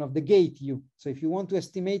estimation of the gate u. So if you want to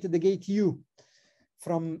estimate the gate u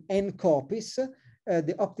from n copies,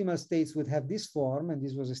 the optimal states would have this form, and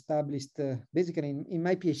this was established basically in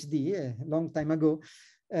my PhD a long time ago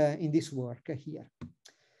in this work here.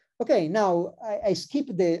 Okay, now I skip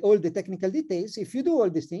all the technical details. If you do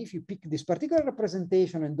all these things, if you pick this particular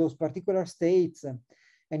representation and those particular states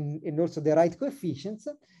and also the right coefficients,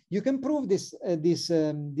 you can prove this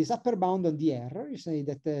upper bound on the error. You say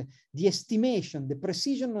that the estimation, the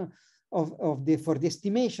precision for the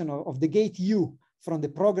estimation of the gate u from the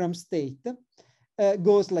program state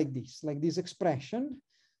goes like this expression,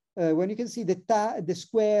 when you can see the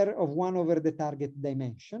square of 1 over the target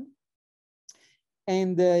dimension.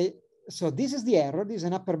 And so this is the error. This is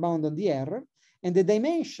an upper bound on the error, and the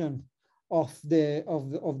dimension of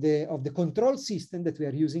the control system that we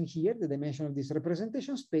are using here, the dimension of this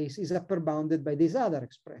representation space, is upper bounded by this other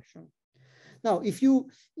expression. Now, if you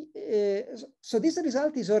so this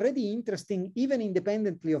result is already interesting even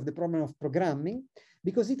independently of the problem of programming,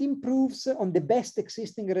 because it improves on the best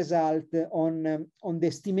existing result on the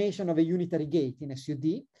estimation of a unitary gate in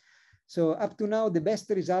SUD. So up to now, the best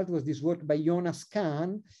result was this work by Jonas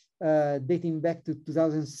Kahn, dating back to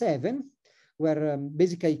 2007, where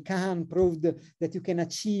basically Kahn proved that you can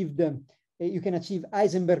achieve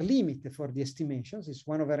Heisenberg limit for the estimations. It's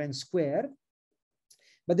 1 over n squared.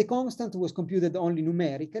 But the constant was computed only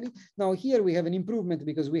numerically. Now here we have an improvement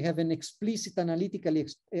because we have an explicit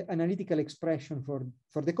analytical expression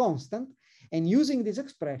for the constant. And using this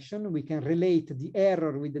expression, we can relate the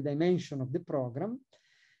error with the dimension of the program.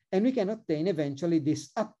 And we can obtain eventually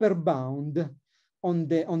this upper bound on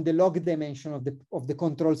the log dimension of the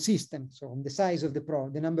control system. So on the size of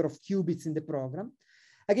the number of qubits in the program.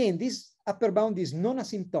 Again, this upper bound is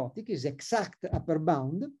non-asymptotic, is exact upper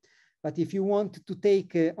bound. But if you want to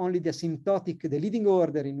take only the asymptotic, the leading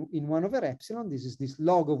order in 1 over epsilon, this is this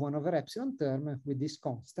log of 1 over epsilon term with this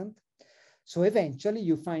constant. So eventually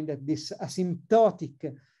you find that this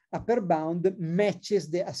asymptotic upper bound matches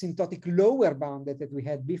the asymptotic lower bound that we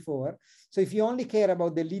had before. So if you only care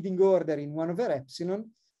about the leading order in 1 over epsilon,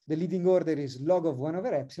 the leading order is log of 1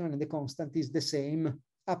 over epsilon, and the constant is the same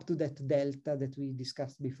up to that delta that we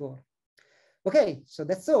discussed before. Okay, so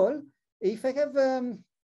that's all. If I have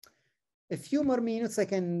a few more minutes, I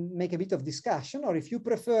can make a bit of discussion, or if you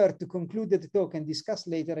prefer to conclude the talk and discuss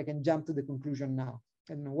later, I can jump to the conclusion now.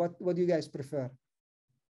 I don't know, what do you guys prefer?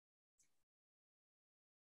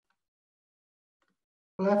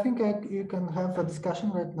 Well, I think you can have a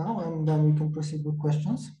discussion right now, and then we can proceed with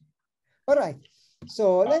questions. All right.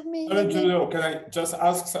 So let me... Giulio, can I just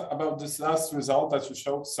ask about this last result that you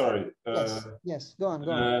showed? Sorry. Yes, go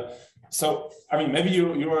on. So, I mean, maybe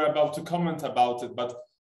you were about to comment about it, but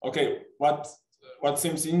okay, what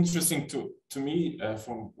seems interesting to me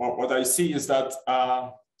from what I see is that,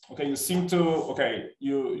 okay, you seem to, okay,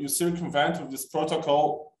 you circumvent with this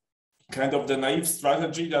protocol kind of the naive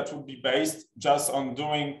strategy that would be based just on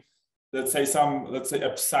doing, let's say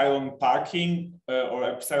epsilon packing or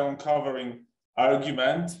epsilon covering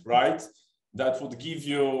argument, right? That would give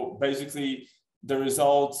you basically the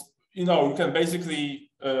result, you know, you can basically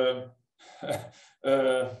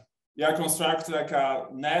construct like a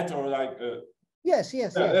net or like yes.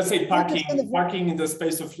 Let's say packing in the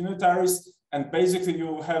space of unitaries, and basically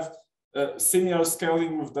you have similar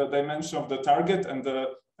scaling with the dimension of the target and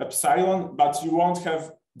the epsilon, but you won't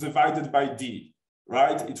have divided by d,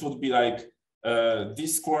 right? It would be like d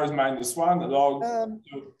squared minus 1 log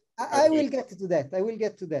 2. I will get to that. I will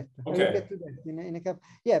get to that. Okay. I will get to that in a couple.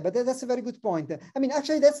 Yeah, but that's a very good point. I mean,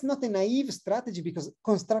 actually, that's not a naive strategy, because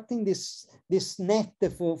constructing this net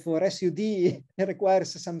for SUD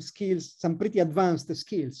requires some skills, some pretty advanced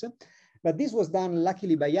skills. But this was done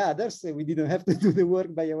luckily by others. We didn't have to do the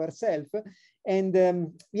work by ourselves.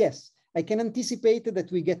 And yes, I can anticipate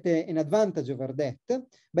that we get an advantage over that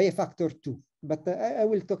by a factor 2. But I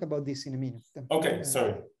will talk about this in a minute. Okay,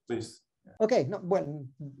 sorry, please. Okay,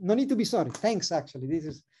 no need to be sorry. Thanks, actually.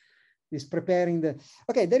 This is preparing the...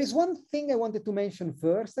 Okay, there is one thing I wanted to mention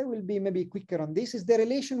first. I will be maybe quicker on this, is the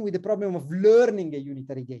relation with the problem of learning a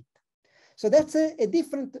unitary gate. So that's a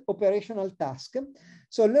different operational task.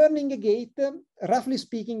 So learning a gate, roughly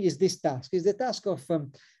speaking, is this task. Is the task of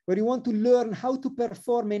where you want to learn how to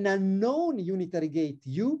perform an unknown unitary gate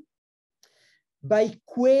U by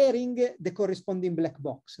querying the corresponding black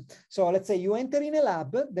box. So let's say you enter in a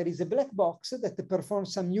lab, there is a black box that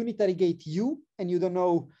performs some unitary gate U, and you don't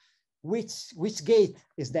know which gate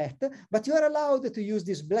is that, but you are allowed to use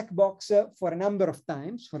this black box for a number of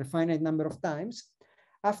times, for a finite number of times.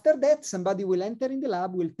 After that, somebody will enter in the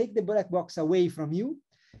lab, will take the black box away from you,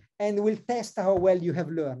 and will test how well you have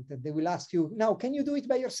learned. They will ask you, now, can you do it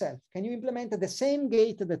by yourself? Can you implement the same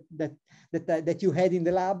gate that you had in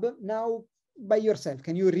the lab now by yourself?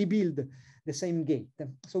 Can you rebuild the same gate?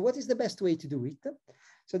 So what is the best way to do it?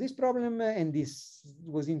 So this problem, and this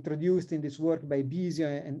was introduced in this work by Bizio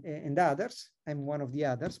and others. I'm one of the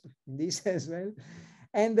others in this as well.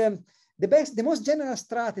 And the most general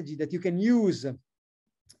strategy that you can use,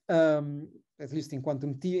 at least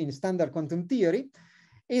in standard quantum theory,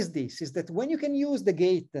 is this, is that when you can use the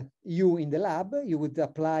gate U in the lab, you would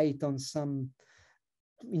apply it on some,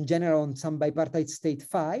 in general, on some bipartite state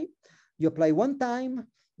phi. You apply one time,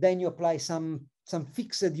 then you apply some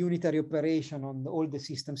fixed unitary operation on all the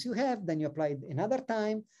systems you have, then you apply another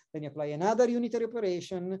time, then you apply another unitary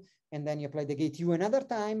operation, and then you apply the gate U another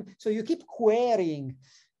time. So you keep querying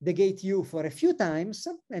the gate U for a few times,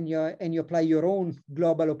 and you apply your own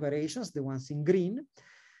global operations, the ones in green.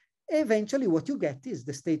 Eventually, what you get is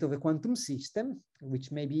the state of a quantum system, which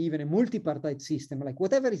may be even a multipartite system, like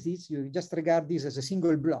whatever it is, you just regard this as a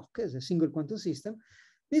single block, as a single quantum system.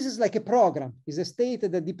 This is like a program, is a state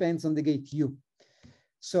that depends on the gate U.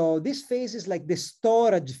 So this phase is like the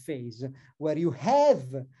storage phase, where you have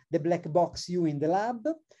the black box U in the lab,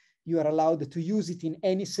 you are allowed to use it in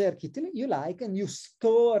any circuit you like, and you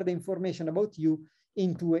store the information about you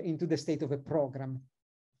into the state of a program.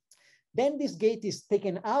 Then this gate is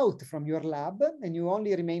taken out from your lab, and you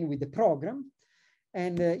only remain with the program.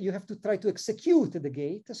 And you have to try to execute the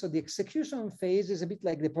gate. So the execution phase is a bit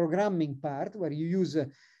like the programming part, where you use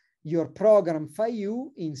your program phi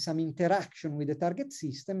U in some interaction with the target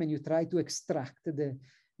system, and you try to extract the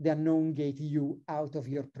unknown gate U out of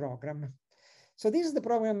your program. So this is the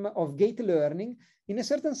problem of gate learning. In a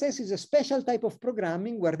certain sense, it's a special type of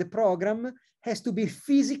programming where the program has to be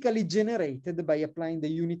physically generated by applying the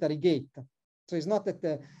unitary gate. So it's not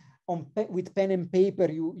that with pen and paper,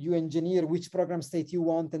 you engineer which program state you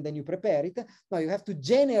want and then you prepare it. No, you have to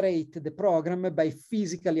generate the program by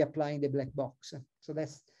physically applying the black box. So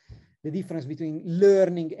that's the difference between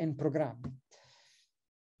learning and programming.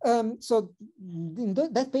 So in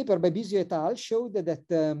that paper by Bizio et al. Showed that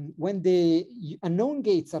when the unknown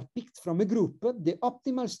gates are picked from a group, the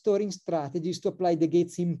optimal storing strategy is to apply the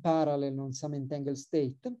gates in parallel on some entangled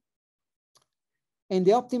state. And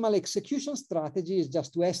the optimal execution strategy is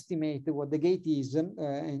just to estimate what the gate is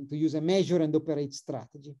and to use a measure and operate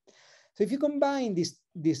strategy. So if you combine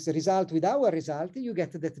this result with our result, you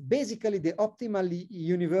get that basically the optimal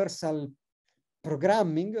universal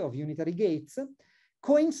programming of unitary gates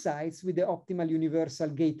coincides with the optimal universal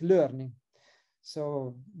gate learning.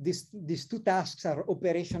 So these two tasks are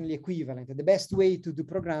operationally equivalent. The best way to do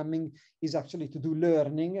programming is actually to do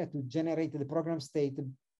learning, to generate the program state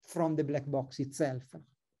from the black box itself.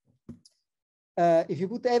 If you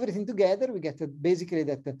put everything together, we get basically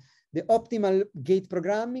that the optimal gate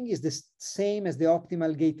programming is the same as the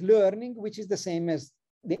optimal gate learning, which is the same as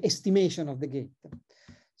the estimation of the gate.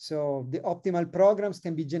 So the optimal programs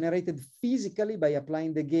can be generated physically by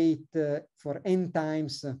applying the gate for n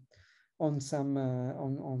times on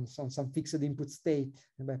some fixed input state,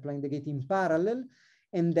 by applying the gate in parallel,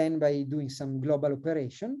 and then by doing some global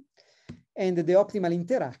operation. And the optimal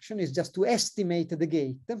interaction is just to estimate the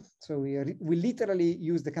gate. So we literally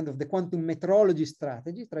use the kind of the quantum metrology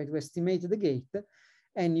strategy, try to estimate the gate,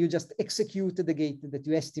 and you just execute the gate that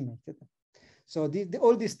you estimated. So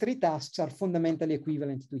all these three tasks are fundamentally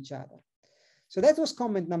equivalent to each other. So that was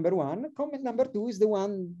comment number one. Comment number two is the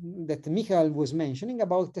one that Michael was mentioning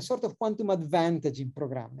about a sort of quantum advantage in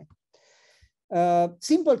programming.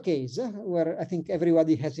 Simple case where I think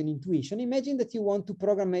everybody has an intuition. Imagine that you want to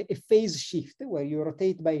program a phase shift where you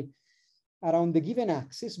rotate by around the given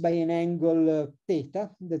axis by an angle theta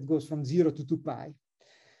that goes from 0 to 2 pi.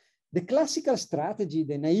 The classical strategy,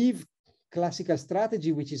 the naive classical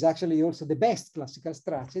strategy, which is actually also the best classical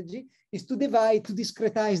strategy, is to divide, to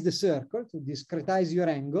discretize the circle, to discretize your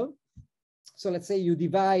angle. So let's say you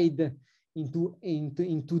divide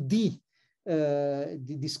into D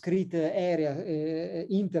the discrete area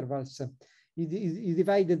intervals. You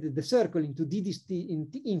divided the circle into D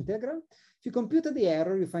integral. If you compute the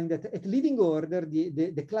error, you find that at leading order,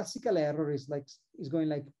 the classical error is going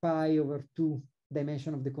like pi over 2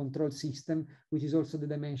 dimension of the control system, which is also the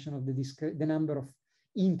dimension of the number of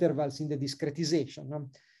intervals in the discretization.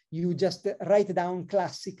 You just write down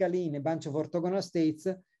classically in a bunch of orthogonal states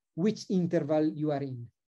which interval you are in.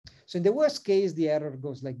 So in the worst case, the error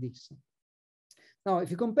goes like this. Now,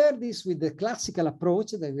 if you compare this with the classical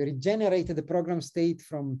approach that we regenerated the program state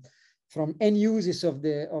from n uses of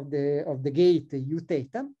the gate u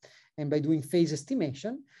theta, and by doing phase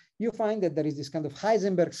estimation, you find that there is this kind of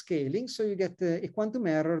Heisenberg scaling. So you get a quantum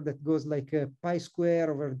error that goes like pi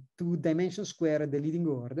square over 2 dimension square at the leading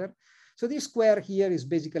order. So this square here is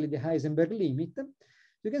basically the Heisenberg limit.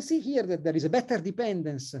 You can see here that there is a better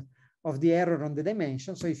dependence of the error on the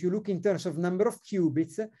dimension. So if you look in terms of number of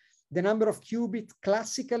qubits, the number of qubits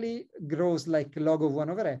classically grows like log of 1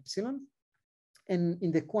 over epsilon. And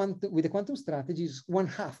in the with the quantum strategy is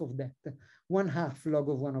 1/2 of that, 1/2 log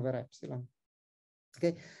of 1 over epsilon.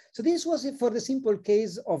 Okay, so this was it for the simple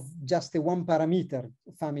case of just a 1 parameter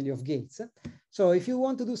family of gates. So if you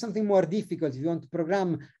want to do something more difficult, if you want to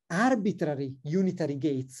program arbitrary unitary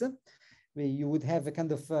gates, you would have a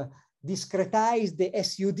kind of discretize the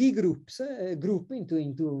SUD group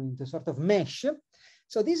into sort of mesh.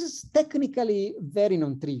 So this is technically very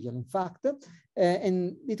non-trivial, in fact,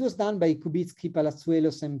 and it was done by Kubitsky,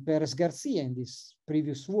 Palazuelos, and Perez Garcia in this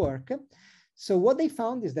previous work. So what they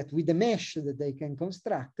found is that with the mesh that they can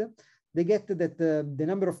construct, they get that the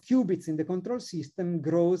number of qubits in the control system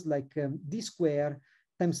grows like d square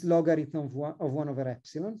times logarithm of 1 over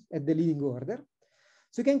epsilon at the leading order.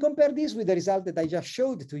 So you can compare this with the result that I just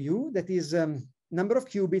showed to you, that is number of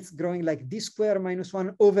qubits growing like d square minus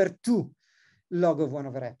 1 over 2 log of 1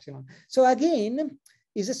 over epsilon. So again,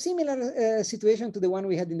 is a similar situation to the one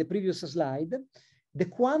we had in the previous slide. The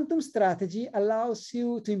quantum strategy allows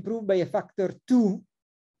you to improve by a factor 2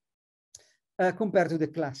 compared to the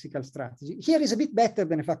classical strategy. Here is a bit better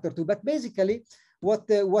than a factor 2, but basically what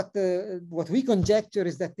we conjecture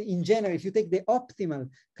is that in general, if you take the optimal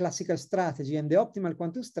classical strategy and the optimal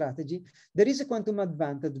quantum strategy, there is a quantum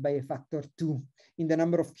advantage by a factor 2 in the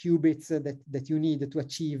number of qubits that you need to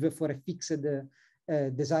achieve for a fixed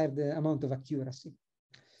desired amount of accuracy.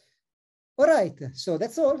 All right, so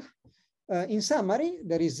that's all. In summary,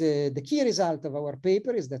 there is the key result of our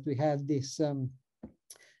paper is that we have this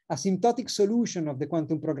asymptotic solution of the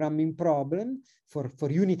quantum programming problem for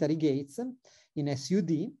unitary gates in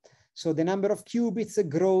SUD. So the number of qubits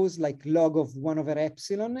grows like log of 1 over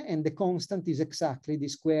epsilon, and the constant is exactly d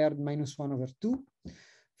squared minus 1 over 2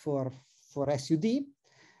 for SUD.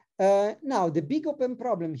 Now, the big open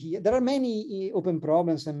problem here, there are many open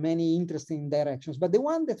problems and many interesting directions, but the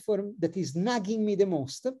one that is nagging me the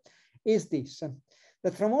most is this,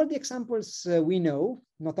 that from all the examples we know,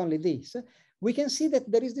 not only this, we can see that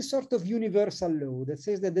there is this sort of universal law that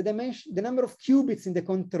says that the number of qubits in the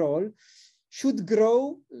control should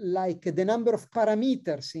grow like the number of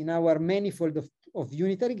parameters in our manifold of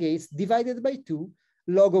unitary gates divided by 2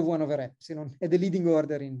 log of 1 over epsilon at the leading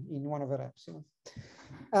order in 1 over epsilon.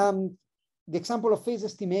 the example of phase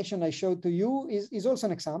estimation I showed to you is also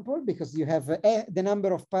an example, because you have the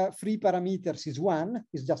number of free parameters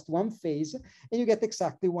is just one phase, and you get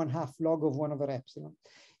exactly 1/2 log of 1/epsilon.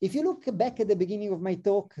 If you look back at the beginning of my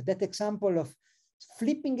talk, that example of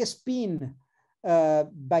flipping a spin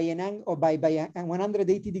by an angle or by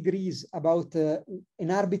 180 degrees about an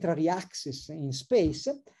arbitrary axis in space,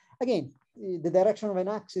 again, the direction of an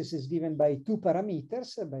axis is given by 2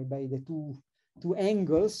 parameters, by the two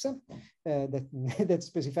angles that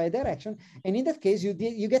specify direction. And in that case, you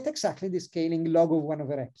get exactly the scaling log of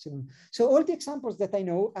 1/epsilon. So all the examples that I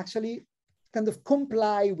know actually kind of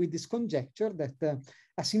comply with this conjecture that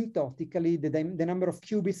asymptotically, the number of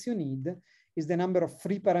qubits you need is the number of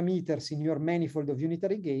free parameters in your manifold of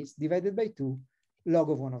unitary gates divided by 2 log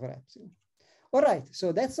of 1/epsilon. All right,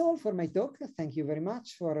 so that's all for my talk. Thank you very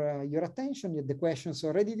much for your attention. You had the questions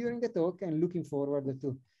already during the talk, and looking forward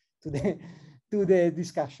to the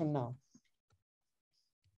discussion now.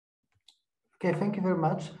 Okay, thank you very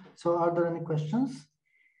much. So are there any questions?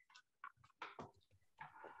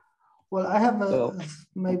 Well, I have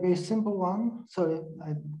maybe a simple one. Sorry,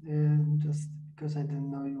 I just because I didn't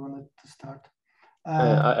know you wanted to start.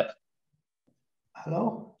 Hello?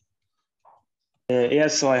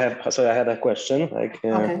 Yes, so I had a question.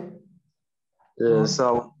 Okay.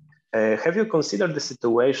 Have you considered the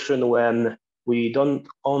situation when we don't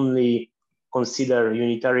only consider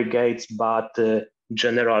unitary gates but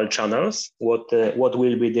general channels? What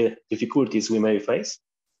will be the difficulties we may face?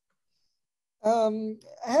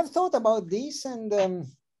 I have thought about this, and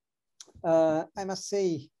I must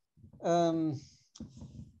say,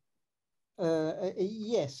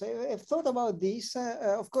 yes, I've thought about this.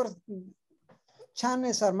 Of course,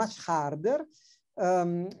 channels are much harder.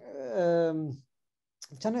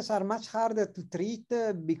 Channels are much harder to treat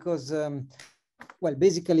because, well,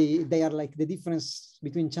 basically they are like the difference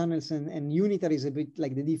between channels and unitary is a bit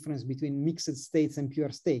like the difference between mixed states and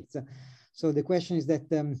pure states. So the question is that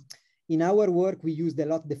in our work, we used a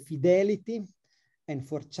lot the fidelity, and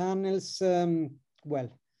for channels, well,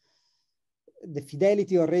 the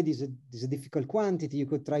fidelity already is a difficult quantity. You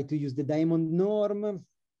could try to use the diamond norm.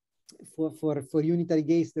 For unitary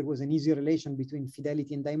gates, there was an easy relation between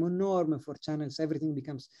fidelity and diamond norm. For channels, everything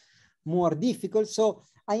becomes more difficult. So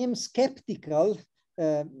I am skeptical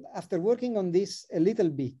after working on this a little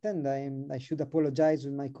bit, and I should apologize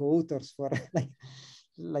with my co-authors for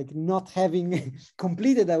like not having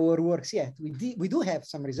completed our works yet. We do have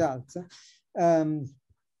some results, but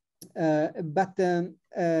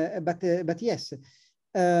yes.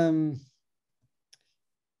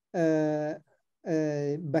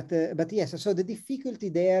 But yes, so the difficulty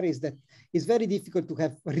there is that it's very difficult to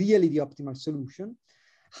have really the optimal solution.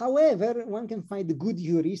 However, one can find good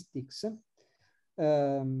heuristics,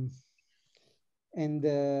 and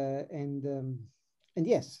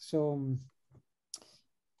yes, so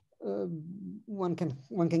one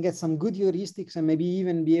can get some good heuristics and maybe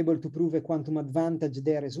even be able to prove a quantum advantage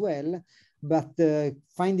there as well. But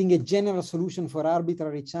finding a general solution for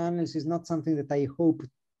arbitrary channels is not something that I hope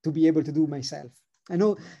to be able to do myself. I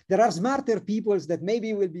know there are smarter people that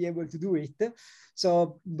maybe will be able to do it.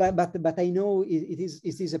 So, but I know it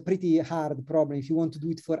is a pretty hard problem if you want to do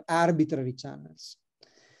it for arbitrary channels.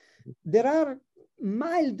 There are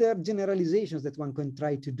milder generalizations that one can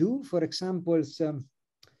try to do. For example,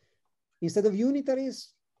 instead of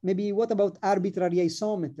unitaries, maybe what about arbitrary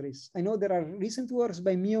isometries? I know there are recent works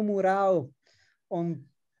by Mio-Murao on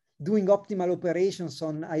doing optimal operations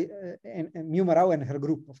on Mio-Murao and her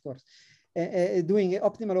group, of course, doing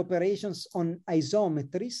optimal operations on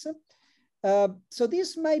isometries. So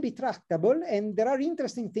this might be tractable, and there are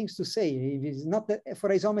interesting things to say. It is not that for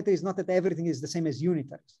isometries, not that everything is the same as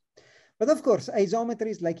unitaries. But of course,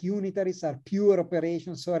 isometries like unitaries are pure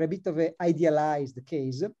operations, so are a bit of an idealized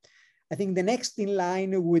case. I think the next in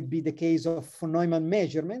line would be the case of von Neumann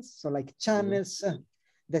measurements, so like channels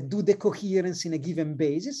that do the coherence in a given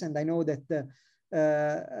basis. And I know that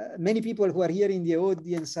many people who are here in the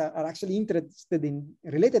audience are actually interested in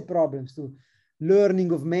related problems to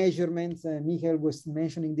learning of measurements. Michael was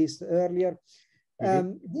mentioning this earlier.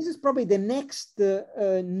 This is probably the next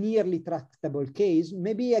nearly tractable case.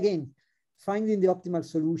 Maybe again, finding the optimal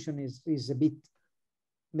solution is a bit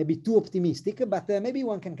maybe too optimistic, but maybe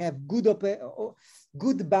one can have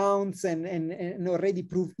good bounds and already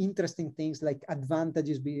prove interesting things like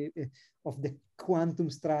advantages of the quantum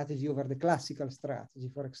strategy over the classical strategy,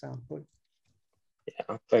 for example.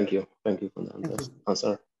 Yeah, thank you. Thank you for the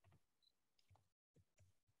answer.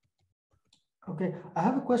 Okay, I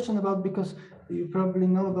have a question about, because you probably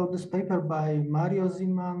know about this paper by Mario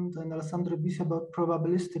Zimand and Alessandro Bisio about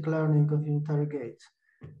probabilistic learning of unitary gates.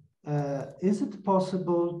 is it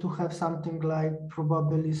possible to have something like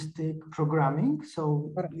probabilistic programming?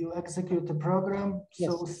 So you execute a program,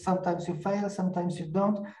 so sometimes you fail, sometimes you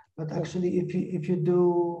don't, but actually if you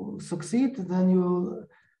do succeed, then you,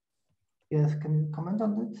 yes, can you comment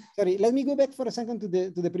on that? Sorry, let me go back for a second to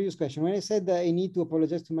the previous question. When I said I need to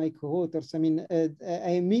apologize to my co-authors, I mean,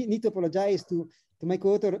 I need to apologize to my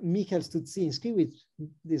co-author, Michael Studzinski, which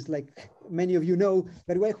is, like many of you know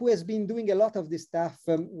very well, who has been doing a lot of this stuff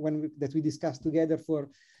that we discussed together for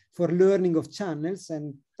learning of channels.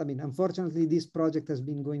 And I mean, unfortunately, this project has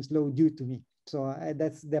been going slow due to me. So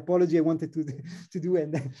that's the apology I wanted to do.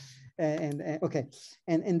 Okay,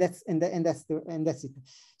 and that's it.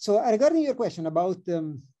 So regarding your question about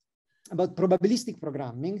probabilistic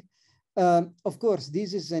programming, of course,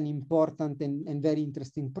 this is an important and very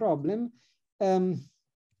interesting problem.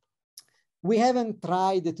 We haven't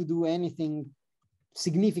tried to do anything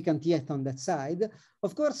significant yet on that side.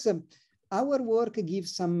 Of course, our work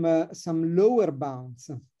gives some lower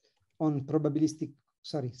bounds on probabilistic,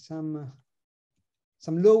 sorry, some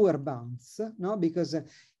lower bounds, no? Because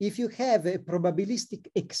if you have a probabilistic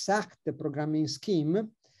exact programming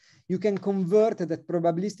scheme, you can convert that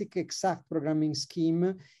probabilistic exact programming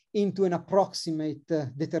scheme into an approximate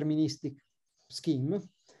deterministic scheme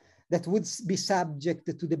that would be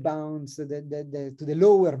subject to the bounds, to the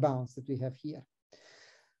lower bounds that we have here.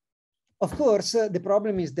 Of course, the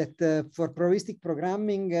problem is that for probabilistic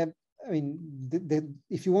programming, I mean,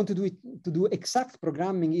 if you want to do exact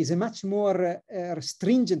programming is a much more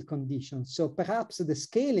stringent condition. So perhaps the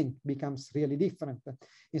scaling becomes really different.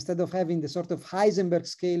 Instead of having the sort of Heisenberg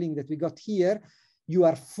scaling that we got here, you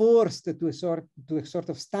are forced to a sort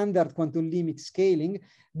of standard quantum limit scaling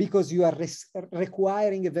because you are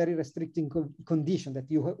requiring a very restricting condition that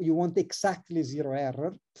you want exactly zero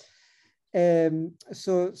error.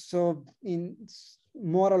 So in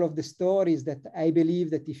moral of the story is that I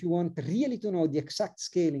believe that if you want really to know the exact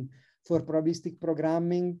scaling for probabilistic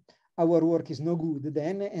programming, our work is no good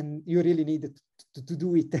then, and you really need to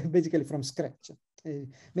do it basically from scratch.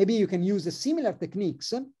 Maybe you can use similar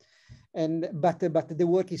techniques, but the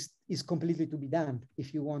work is completely to be done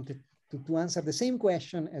if you want to answer the same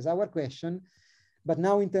question as our question, but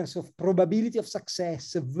now in terms of probability of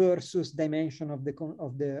success versus dimension of the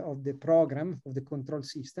program, of the control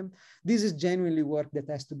system. This is genuinely work that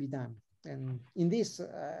has to be done, and in this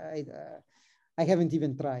I haven't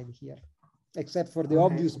even tried here, except for the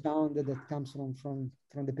obvious bound that comes from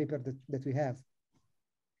the paper that we have.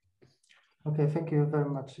 Okay, thank you very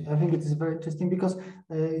much. I think it is very interesting because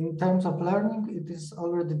in terms of learning, it is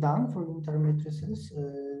already done for unitary matrices.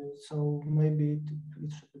 So maybe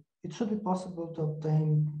it should be possible to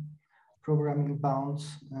obtain programming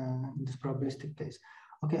bounds in this probabilistic case.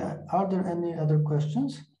 Okay, are there any other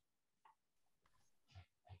questions?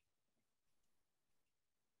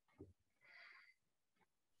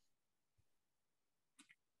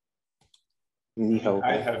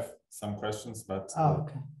 I have some questions, but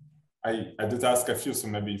okay. I did ask a few, so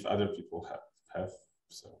maybe if other people have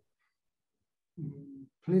so.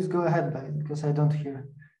 Please go ahead, because I don't hear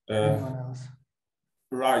anyone else.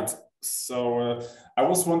 Right. So I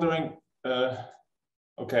was wondering,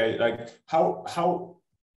 okay, like how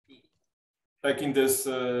like in this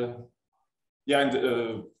in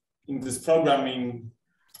this programming,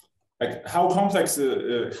 like how complex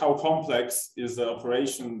is the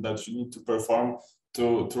operation that you need to perform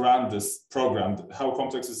to run this program? How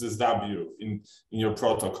complex is this W in your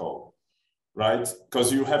protocol, right?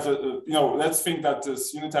 Because you have let's think that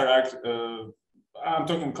this unitary I'm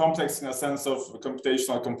talking complex in a sense of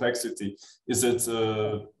computational complexity. Is it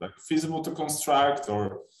like feasible to construct,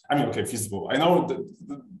 or I mean, okay, feasible. I know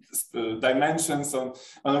the dimensions on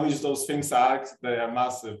which those things act, they are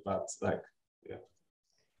massive, but like, yeah.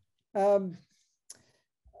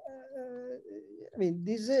 I mean,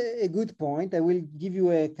 this is a good point. I will give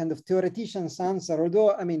you a kind of theoretician's answer,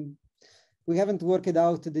 although, I mean, we haven't worked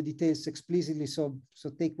out the details explicitly, so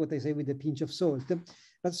take what I say with a pinch of salt.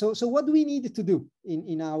 But so what do we need to do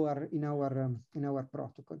in our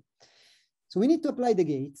protocol? So we need to apply the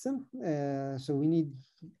gates.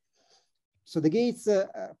 So the gates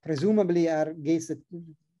presumably are gates that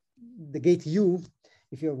the gate U,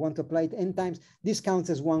 if you want to apply it n times, this counts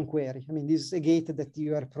as one query. I mean, this is a gate that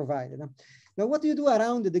you are provided. Now, what you do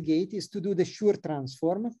around the gate is to do the Schur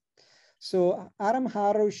transform. So Aram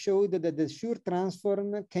Harrow showed that the Schur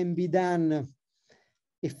transform can be done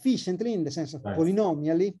efficiently, in the sense of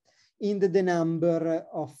polynomially, in the number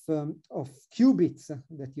of qubits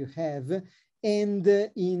that you have, and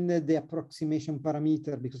in the approximation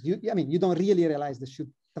parameter, because you don't really realize the Schur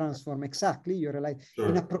transform exactly, you realize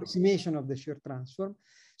an approximation of the Schur transform.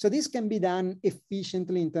 So this can be done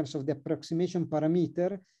efficiently in terms of the approximation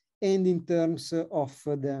parameter and in terms of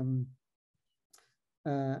the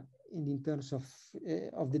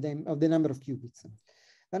the number of qubits.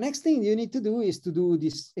 The next thing you need to do is to do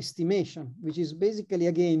this estimation, which is basically,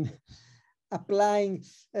 again, applying,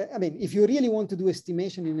 I mean, if you really want to do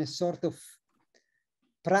estimation in a sort of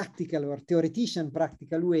practical or theoretician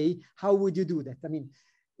practical way, how would you do that? I mean,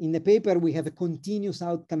 in the paper, we have a continuous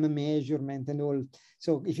outcome measurement and all.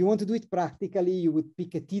 So if you want to do it practically, you would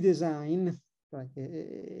pick a T-design, right?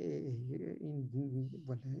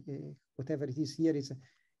 Whatever it is here is,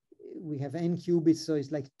 we have n qubits, so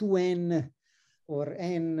it's like 2n or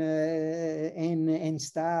n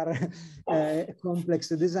star complex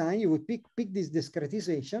design. You would pick this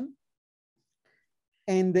discretization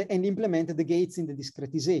and implement the gates in the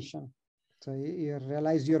discretization. So you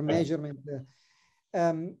realize your measurement.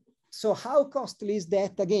 So how costly is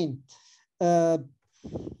that again? But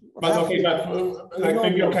okay, but like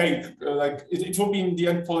maybe okay, like it will be in the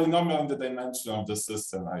end polynomial in the dimension of the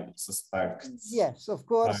system, I suspect. Yes, of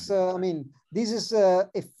course. I mean, this is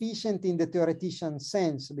efficient in the theoretician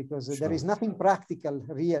sense because there is nothing practical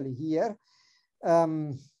really here.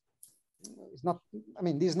 It's not. I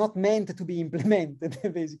mean, this is not meant to be implemented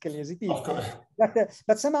basically as it is.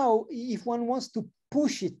 But somehow, if one wants to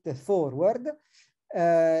push it forward.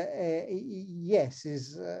 Yes,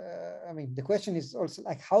 I mean, the question is also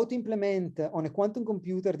like how to implement on a quantum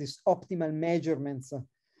computer these optimal measurements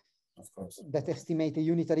that estimate a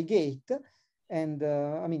unitary gate. And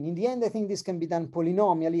I mean, in the end, I think this can be done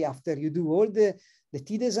polynomially after you do all the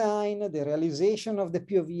T-design, the realization of the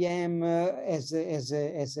POVM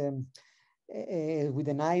with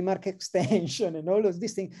an IMARC extension and all of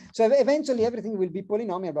these things. So eventually everything will be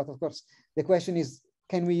polynomial, but of course, the question is,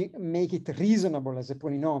 can we make it reasonable as a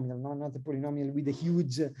polynomial, not a polynomial with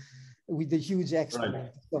a huge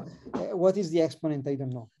exponent? Right. So, what is the exponent? I don't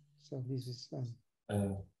know. So this is.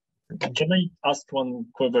 Can I ask one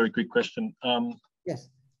very quick question? Yes.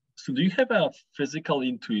 So, do you have a physical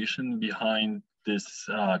intuition behind this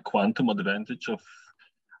quantum advantage of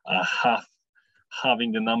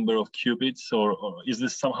having the number of qubits, or is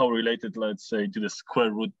this somehow related, let's say, to the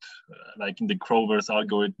square root, like in the Grover's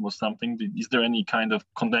algorithm or something? Is there any kind of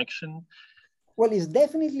connection? Well, it's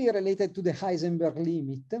definitely related to the Heisenberg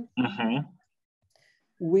limit,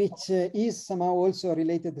 which is somehow also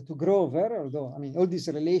related to Grover, although, I mean, all these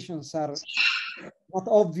relations are not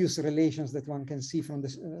obvious relations that one can see from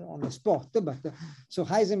on the spot, but so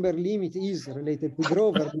Heisenberg limit is related to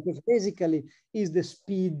Grover because basically is the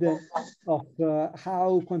speed of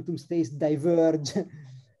how quantum states diverge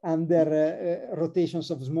under rotations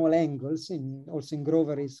of small angles. Also in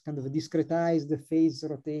Grover is kind of a discretized phase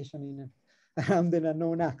rotation around an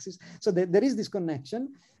unknown axis. So there is this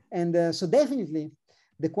connection, and so definitely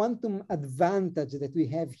the quantum advantage that we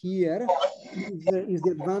have here is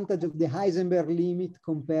the advantage of the Heisenberg limit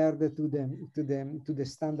compared to the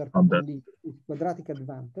standard quantum limit, quadratic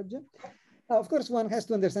advantage. Of course, one has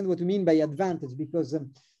to understand what we mean by advantage, because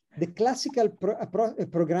the classical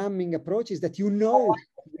programming approach is that you know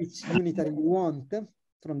which unitary you want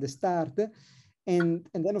from the start, and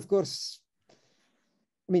then of course,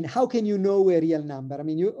 I mean, how can you know a real number? I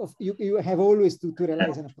mean, you have always to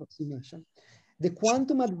realize an approximation. The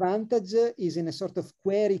quantum advantage is in a sort of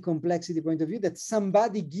query complexity point of view that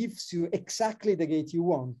somebody gives you exactly the gate you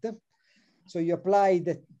want. So you apply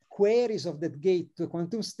the queries of that gate to a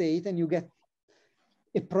quantum state and you get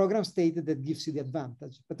a program state that gives you the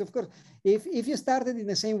advantage. But of course, if you started in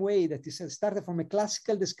the same way that you started from a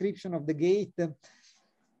classical description of the gate,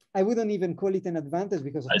 I wouldn't even call it an advantage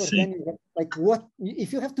because of course then you have, like, what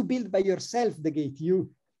if you have to build by yourself the gate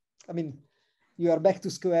I mean, you are back to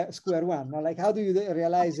square one. Now, like, how do you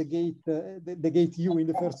realize a gate, the gate U in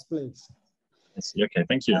the first place? I see. Okay,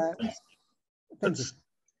 thank you. Thank you.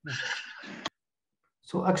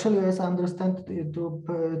 So actually, as I understand,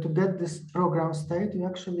 to get this program state,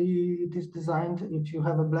 it is designed if you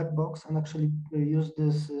have a black box and actually use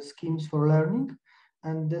these schemes for learning,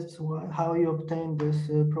 and that's how you obtain this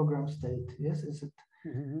program state. Yes, is it?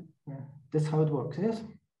 Yeah, that's how it works. Yes.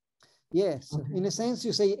 Yes, okay. In a sense,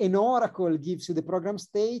 you say an oracle gives you the program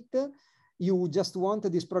state. You just want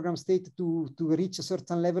this program state to reach a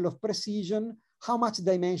certain level of precision. How much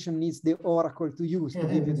dimension needs the oracle to use to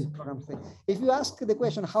give you this program state? If you ask the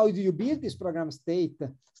question, how do you build this program state,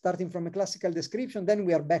 starting from a classical description, then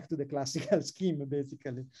we are back to the classical scheme,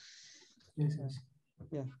 basically. Yes.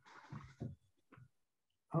 Yeah.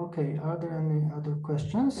 Okay, are there any other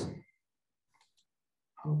questions?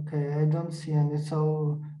 Okay, I don't see any.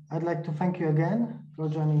 So I'd like to thank you again for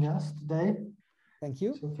joining us today. Thank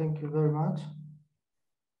you. So thank you very much.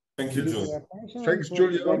 Thank you, Giulio. Thanks,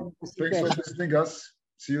 Giulio. Thanks for listening us.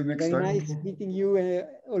 See you next time. Very nice meeting you,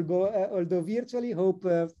 although virtually. Hope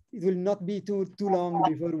it will not be too long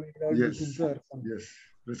before we all meet in person. Yes,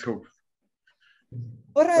 let's hope.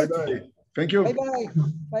 All right. Bye-bye. Thank you. Bye-bye.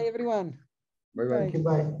 Bye, everyone. Bye-bye.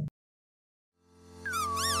 Bye.